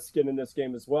now has skin in this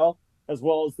game as well as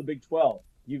the Big 12.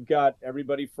 You've got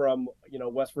everybody from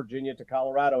West Virginia to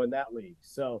Colorado in that league.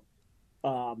 So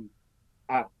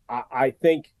I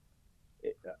think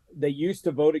they used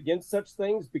to vote against such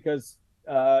things because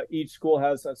each school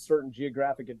has a certain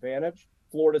geographic advantage.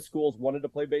 Florida schools wanted to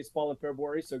play baseball in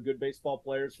February, so good baseball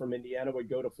players from Indiana would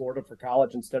go to Florida for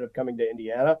college instead of coming to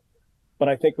Indiana. But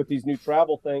I think with these new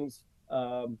travel things,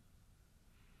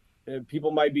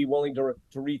 people might be willing to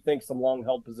rethink some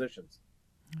long-held positions.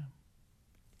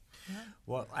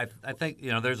 Well, I think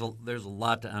there's a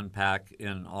lot to unpack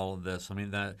in all of this. I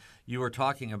mean, you were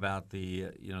talking about the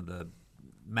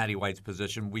Maddie White's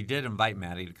position. We did invite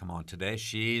Maddie to come on today.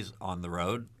 She's on the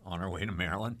road on her way to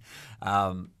Maryland.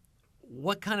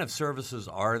 What kind of services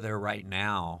are there right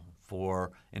now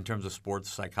in terms of sports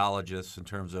psychologists, in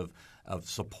terms of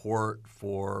support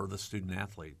for the student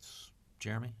athletes?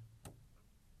 Jeremy?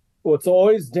 Well, it's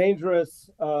always dangerous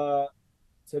to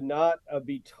not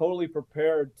be totally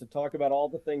prepared to talk about all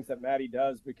the things that Maddie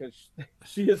does, because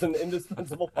she is an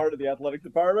indispensable part of the athletic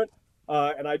department.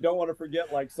 And I don't want to forget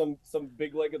some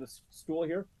big leg of the stool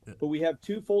here, but we have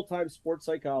 2 full-time sports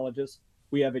psychologists.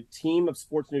 We have a team of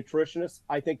sports nutritionists.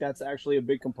 I think that's actually a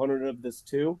big component of this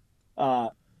too. I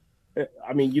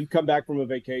mean, you've come back from a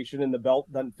vacation and the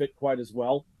belt doesn't fit quite as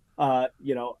well.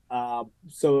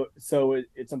 So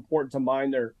it's important to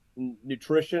mind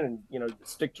nutrition and,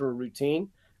 stick to a routine.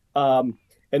 And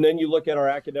then you look at our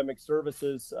academic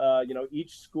services.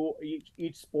 Each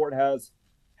sport has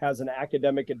an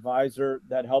academic advisor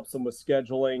that helps them with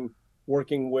scheduling,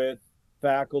 working with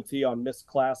faculty on missed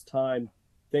class time,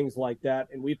 things like that.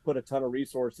 And we've put a ton of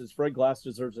resources. Fred Glass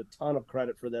deserves a ton of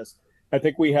credit for this. I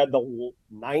think we had the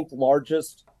 9th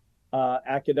largest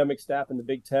academic staff in the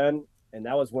Big Ten, and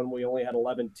that was when we only had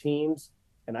 11 teams.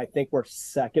 And I think we're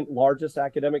 2nd largest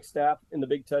academic staff in the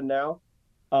Big Ten now.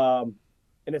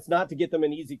 And it's not to get them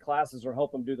in easy classes or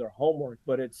help them do their homework,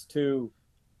 but it's to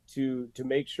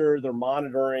make sure they're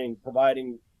monitoring,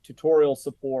 providing tutorial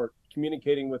support,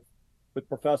 communicating with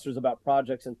professors about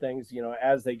projects and things,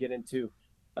 as they get into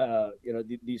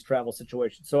these travel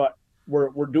situations. So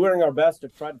we're doing our best to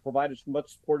try to provide as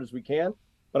much support as we can.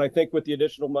 But I think with the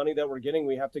additional money that we're getting,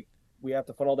 we have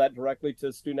to funnel that directly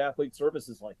to student athlete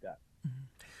services like that.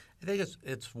 I think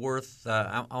it's worth.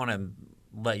 I want to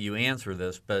let you answer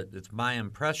this, but it's my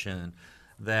impression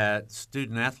that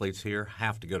student athletes here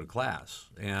have to go to class.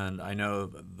 And I know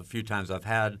the few times I've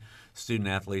had student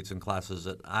athletes in classes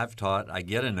that I've taught, I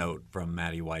get a note from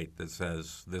Maddie White that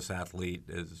says this athlete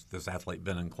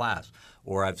been in class,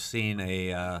 or I've seen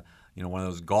one of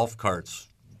those golf carts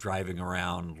driving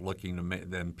around looking to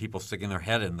then people sticking their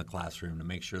head in the classroom to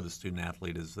make sure the student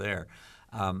athlete is there.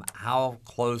 How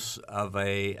close of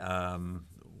a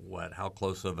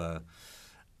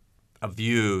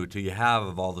view do you have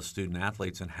of all the student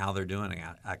athletes and how they're doing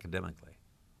academically?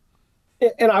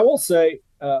 And I will say,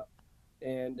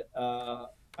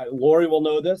 Laurie will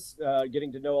know this,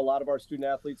 getting to know a lot of our student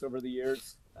athletes over the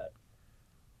years.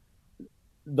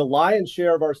 The lion's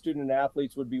share of our student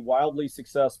athletes would be wildly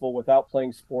successful without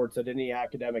playing sports at any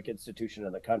academic institution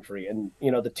in the country. And,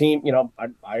 the team,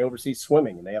 I oversee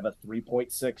swimming, and they have a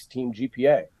 3.6 team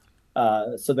GPA.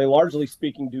 So they, largely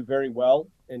speaking, do very well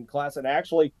in class. And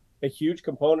actually, a huge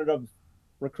component of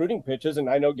recruiting pitches, and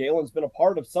I know Galen's been a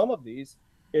part of some of these,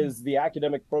 is the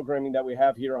academic programming that we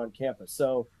have here on campus.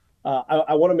 So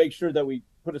I want to make sure that we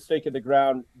put a stake in the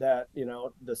ground that,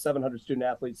 the 700 student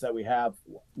athletes that we have,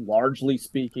 largely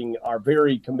speaking, are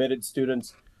very committed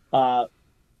students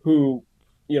who,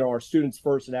 are students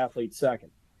first and athletes second.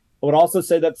 I would also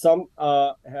say that some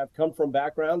have come from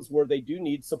backgrounds where they do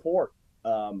need support.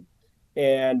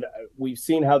 And we've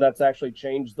seen how that's actually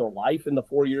changed their life in the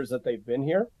 4 years that they've been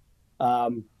here.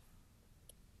 How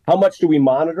much do we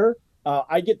monitor?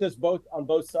 I get this both on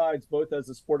both sides, both as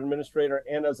a sport administrator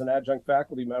and as an adjunct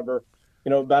faculty member.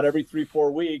 About every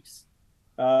 3-4 weeks,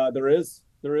 there is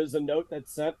a note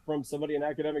that's sent from somebody in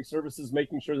academic services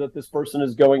making sure that this person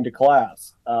is going to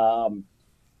class.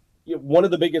 One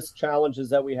of the biggest challenges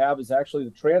that we have is actually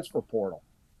the transfer portal.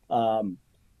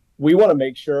 We want to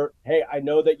make sure, hey, I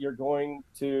know that you're going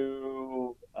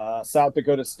to South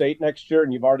Dakota State next year,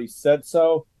 and you've already said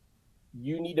so.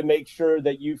 You need to make sure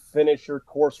that you finish your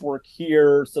coursework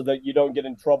here so that you don't get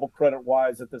in trouble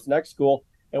credit-wise at this next school,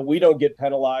 and we don't get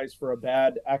penalized for a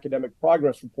bad academic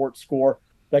progress report score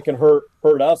that can hurt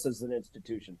us as an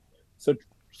institution. So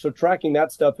tracking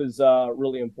that stuff is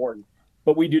really important.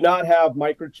 But we do not have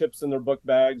microchips in their book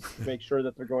bags to make sure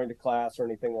that they're going to class or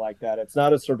anything like that. It's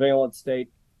not a surveillance state,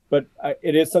 but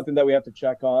it is something that we have to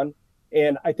check on.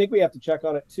 And I think we have to check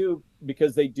on it, too,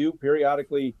 because they do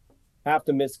periodically have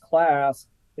to miss class,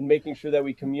 and making sure that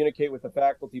we communicate with the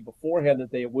faculty beforehand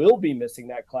that they will be missing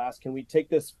that class. Can we take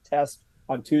this test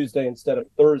on Tuesday instead of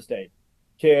Thursday?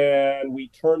 Can we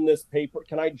turn this paper?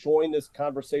 Can I join this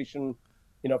conversation,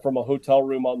 from a hotel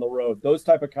room on the road? Those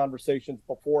type of conversations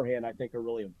beforehand, I think, are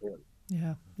really important.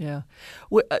 Yeah.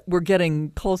 We're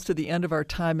getting close to the end of our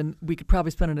time, and we could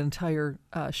probably spend an entire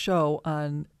show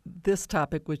on this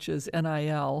topic, which is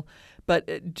NIL.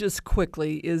 But just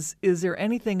quickly, is there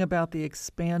anything about the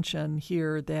expansion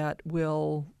here that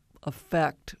will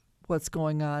affect what's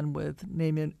going on with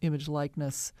name, image,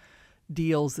 likeness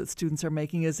deals that students are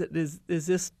making? Is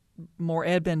this more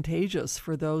advantageous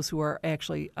for those who are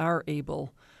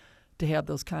able to have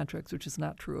those contracts, which is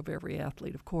not true of every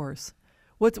athlete, of course?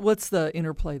 What's the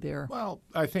interplay there? Well,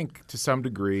 I think to some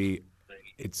degree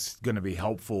it's going to be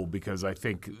helpful because I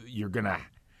think you're going to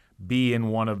be in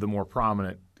one of the more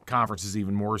prominent conferences,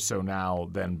 even more so now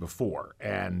than before.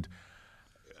 And,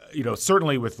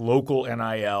 certainly with local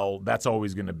NIL, that's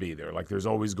always going to be there. Like there's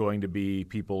always going to be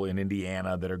people in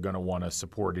Indiana that are going to want to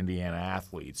support Indiana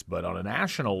athletes. But on a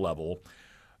national level,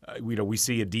 we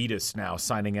see Adidas now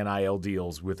signing NIL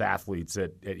deals with athletes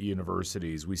at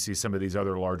universities. We see some of these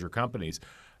other larger companies.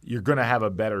 you're going to have a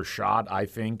better shot, I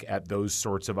think, at those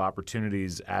sorts of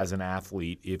opportunities as an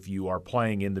athlete if you are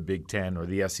playing in the Big Ten or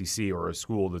the SEC or a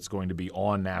school that's going to be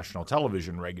on national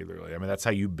television regularly. I mean, that's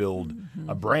how you build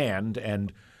a brand,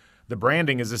 and the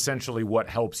branding is essentially what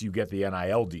helps you get the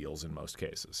NIL deals in most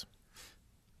cases.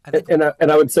 And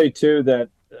I would say, too, that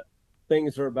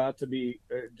things are about to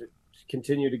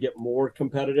continue to get more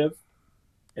competitive.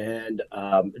 And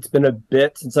it's been a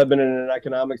bit since I've been in an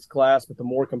economics class, but the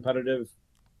more competitive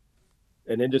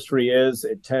an industry is,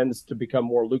 it tends to become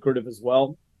more lucrative as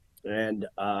well. And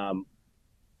I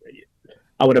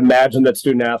would imagine that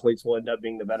student athletes will end up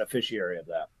being the beneficiary of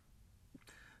that.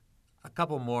 A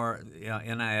couple more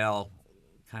NIL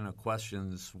kind of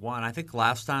questions. One, I think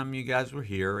last time you guys were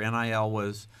here, NIL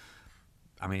was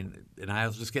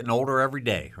just getting older every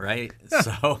day, right?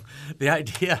 So the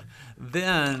idea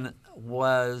then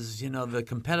was, the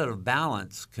competitive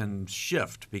balance can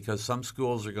shift because some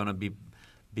schools are going to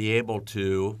be able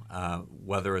to,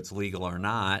 whether it's legal or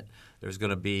not,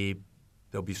 there'll be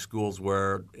schools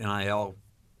where NIL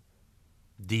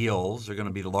deals are going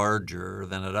to be larger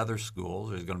than at other schools.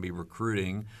 There's going to be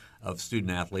recruiting of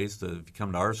student athletes that if you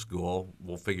come to our school,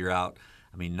 we'll figure out,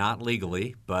 not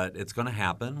legally, but it's going to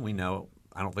happen. We know.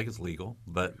 I don't think it's legal,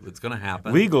 but it's going to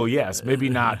happen. Legal, yes. Maybe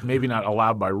not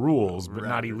allowed by rules, but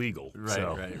not illegal.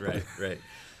 Right.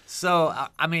 So,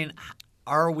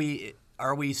 are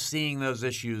we seeing those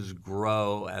issues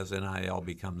grow as NIL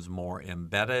becomes more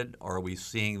embedded, or are we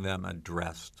seeing them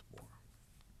addressed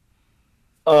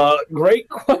more? Great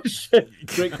question.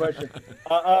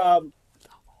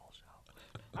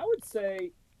 I would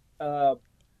say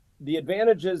the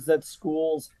advantages that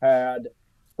schools had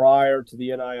prior to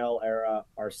the NIL era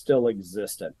are still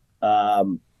existent.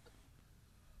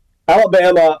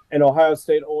 Alabama and Ohio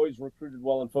State always recruited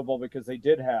well in football because they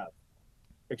did have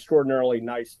extraordinarily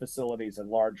nice facilities and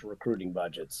large recruiting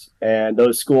budgets. And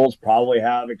those schools probably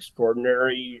have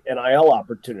extraordinary NIL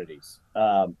opportunities.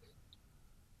 I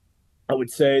would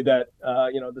say that,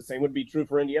 the same would be true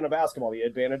for Indiana basketball. The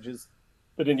advantages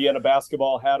that Indiana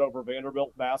basketball had over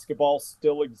Vanderbilt basketball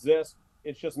still exist.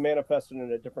 It's just manifested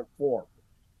in a different form.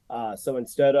 So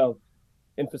instead of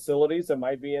in facilities, it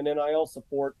might be an NIL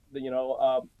support,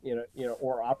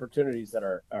 or opportunities that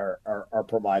are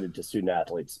provided to student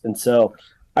athletes. And so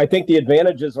I think the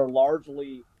advantages are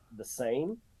largely the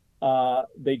same.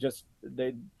 They just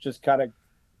kind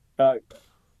of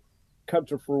come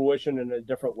to fruition in a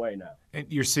different way now. And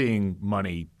you're seeing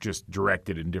money just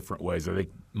directed in different ways. I think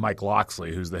Mike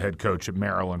Loxley, who's the head coach at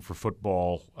Maryland for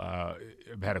football,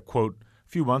 had a quote a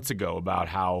few months ago about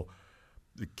how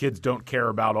the kids don't care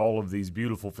about all of these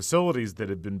beautiful facilities that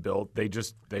have been built.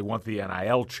 They want the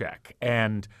NIL check.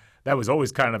 And that was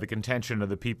always kind of the contention of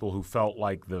the people who felt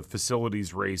like the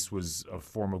facilities race was a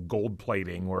form of gold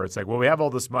plating, where it's like, well, we have all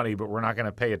this money, but we're not going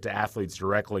to pay it to athletes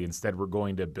directly. Instead, we're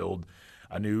going to build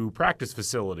a new practice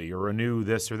facility or a new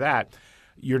this or that.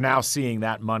 You're now seeing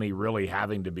that money really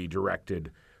having to be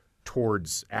directed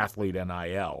towards athlete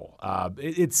NIL.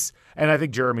 And I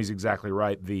think Jeremy's exactly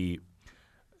right.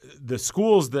 The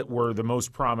schools that were the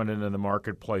most prominent in the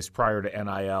marketplace prior to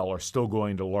NIL are still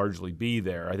going to largely be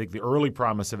there. I think the early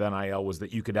promise of NIL was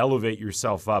that you could elevate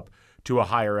yourself up to a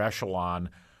higher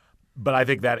echelon, but I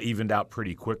think that evened out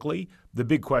pretty quickly. The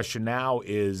big question now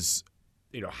is,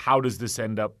 how does this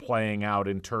end up playing out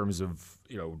in terms of,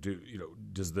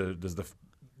 does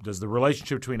the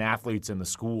relationship between athletes and the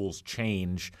schools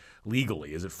change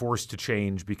legally? Is it forced to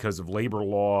change because of labor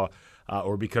law?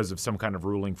 Or because of some kind of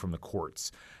ruling from the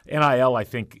courts. NIL, I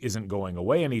think, isn't going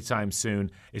away anytime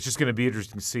soon. It's just going to be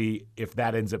interesting to see if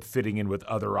that ends up fitting in with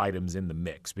other items in the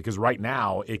mix. Because right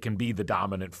now, it can be the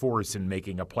dominant force in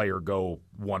making a player go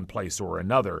one place or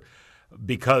another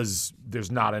because there's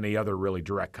not any other really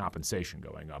direct compensation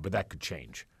going on. But that could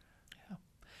change.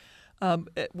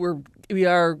 We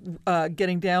are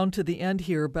getting down to the end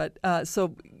here, but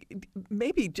so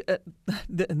maybe,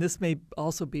 and this may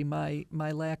also be my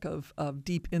lack of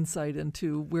deep insight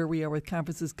into where we are with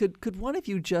conferences. Could one of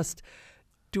you just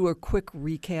do a quick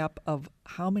recap of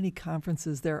how many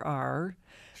conferences there are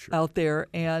out there,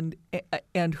 and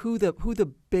who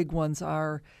the big ones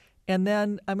are, and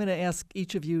then I'm going to ask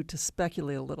each of you to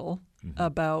speculate a little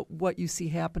about what you see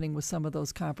happening with some of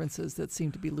those conferences that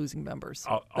seem to be losing members.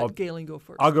 Galen, go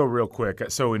first. I'll go real quick.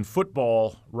 So in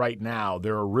football right now,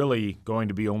 there are really going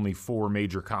to be only four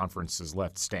major conferences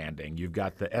left standing. You've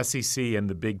got the SEC and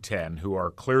the Big Ten, who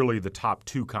are clearly the top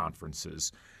two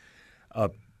conferences. A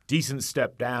decent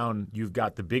step down, you've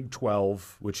got the Big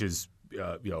 12, which is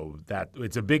that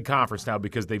it's a big conference now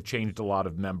because they've changed a lot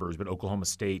of members, but Oklahoma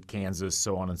State, Kansas,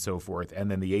 so on and so forth, and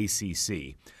then the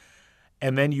ACC.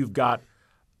 And then you've got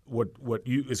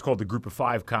is called the Group of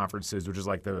Five conferences, which is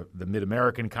like the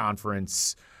Mid-American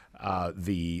Conference,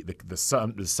 the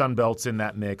Sun Belt's in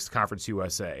that mix, Conference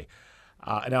USA.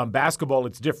 Now in basketball,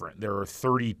 it's different. There are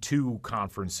 32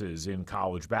 conferences in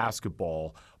college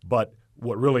basketball, but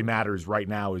what really matters right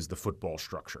now is the football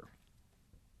structure.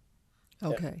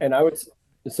 Okay. And I would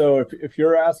so if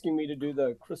you're asking me to do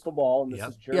the crystal ball, and this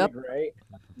is Jeremy Yep. Gray,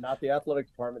 not the athletic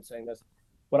department saying this,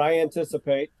 what I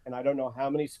anticipate, and I don't know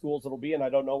how many schools it'll be, and I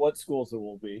don't know what schools it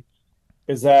will be,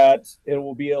 is that it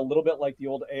will be a little bit like the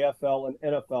old AFL and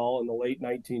NFL in the late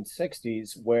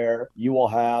 1960s, where you will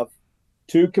have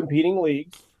two competing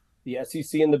leagues, the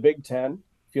SEC and the Big Ten,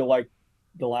 feel like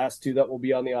the last two that will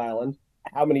be on the island.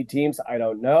 How many teams, I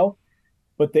don't know,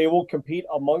 but they will compete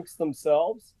amongst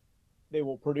themselves. They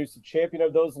will produce a champion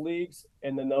of those leagues,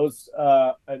 and then those,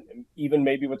 and even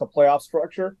maybe with a playoff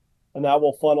structure, and that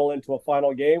will funnel into a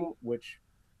final game, which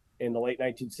in the late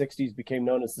 1960s became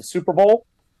known as the Super Bowl.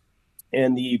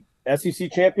 And the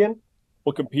SEC champion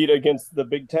will compete against the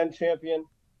Big Ten champion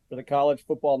for the college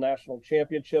football national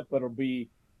championship, but it'll be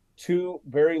two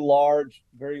very large,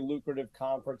 very lucrative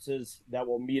conferences that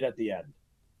will meet at the end.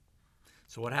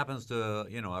 So what happens to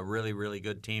a really, really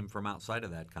good team from outside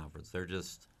of that conference? They're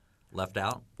just left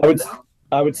out?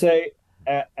 I would say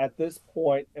at this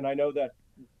point, and I know that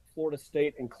Florida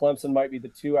State and Clemson might be the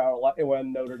two outliers,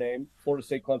 when Notre Dame, Florida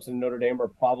State, Clemson, and Notre Dame are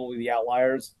probably the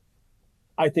outliers.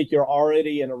 I think you're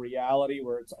already in a reality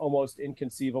where it's almost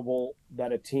inconceivable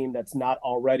that a team that's not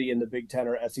already in the Big Ten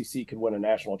or SEC could win a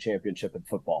national championship in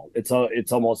football. It's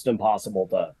almost impossible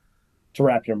to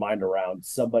wrap your mind around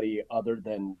somebody other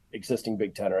than existing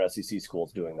Big Ten or SEC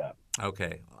schools doing that.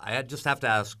 Okay. I just have to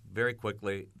ask very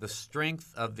quickly, the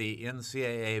strength of the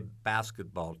NCAA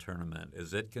basketball tournament,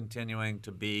 is it continuing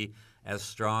to be as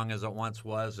strong as it once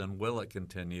was, and will it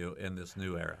continue in this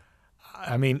new era?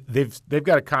 I mean, they've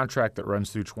got a contract that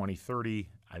runs through 2030.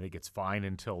 I think it's fine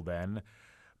until then.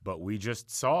 But we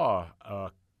just saw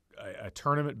a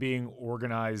tournament being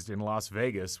organized in Las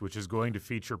Vegas, which is going to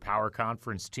feature power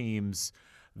conference teams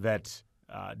that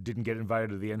didn't get invited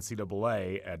to the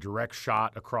NCAA, a direct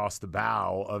shot across the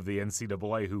bow of the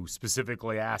NCAA, who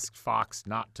specifically asked Fox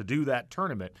not to do that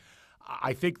tournament.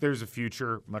 I think there's a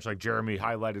future, much like Jeremy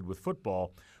highlighted with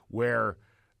football, where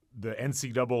the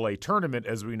NCAA tournament,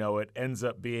 as we know it, ends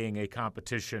up being a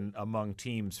competition among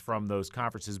teams from those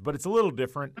conferences. But it's a little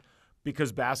different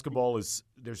because basketball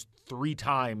there's 3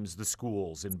 times the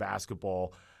schools in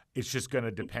basketball. It's just going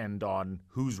to depend on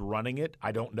who's running it.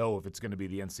 I don't know if it's going to be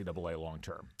the NCAA long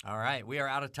term. All right. We are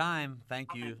out of time.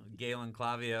 Thank you, Galen,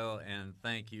 Clavio, and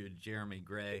thank you, Jeremy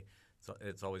Gray.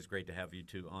 It's always great to have you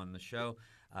two on the show.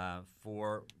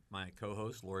 For my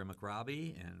co-host, Laurie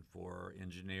McRobbie, and for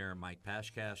engineer Mike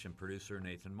Pashkash and producer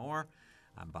Nathan Moore,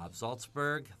 I'm Bob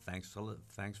Saltzberg. Thanks for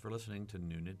listening to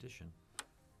Noon Edition.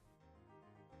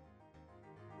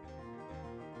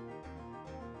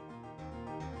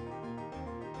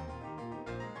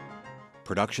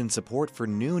 Production support for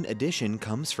Noon Edition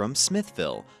comes from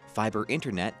Smithville, fiber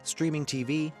internet, streaming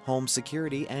TV, home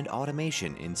security, and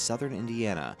automation in southern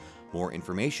Indiana. More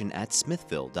information at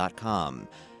smithville.com.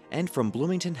 And from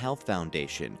Bloomington Health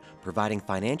Foundation, providing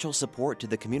financial support to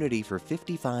the community for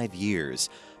 55 years,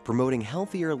 promoting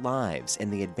healthier lives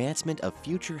and the advancement of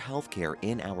future healthcare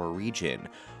in our region,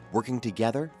 working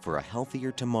together for a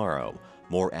healthier tomorrow.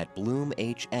 More at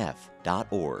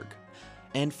bloomhf.org.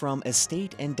 And from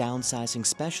Estate and Downsizing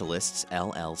Specialists,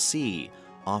 LLC,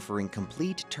 offering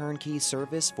complete turnkey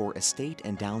service for estate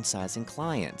and downsizing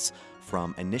clients,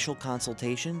 from initial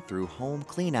consultation through home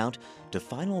cleanout to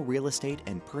final real estate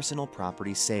and personal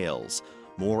property sales.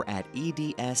 More at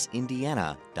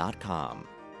edsindiana.com.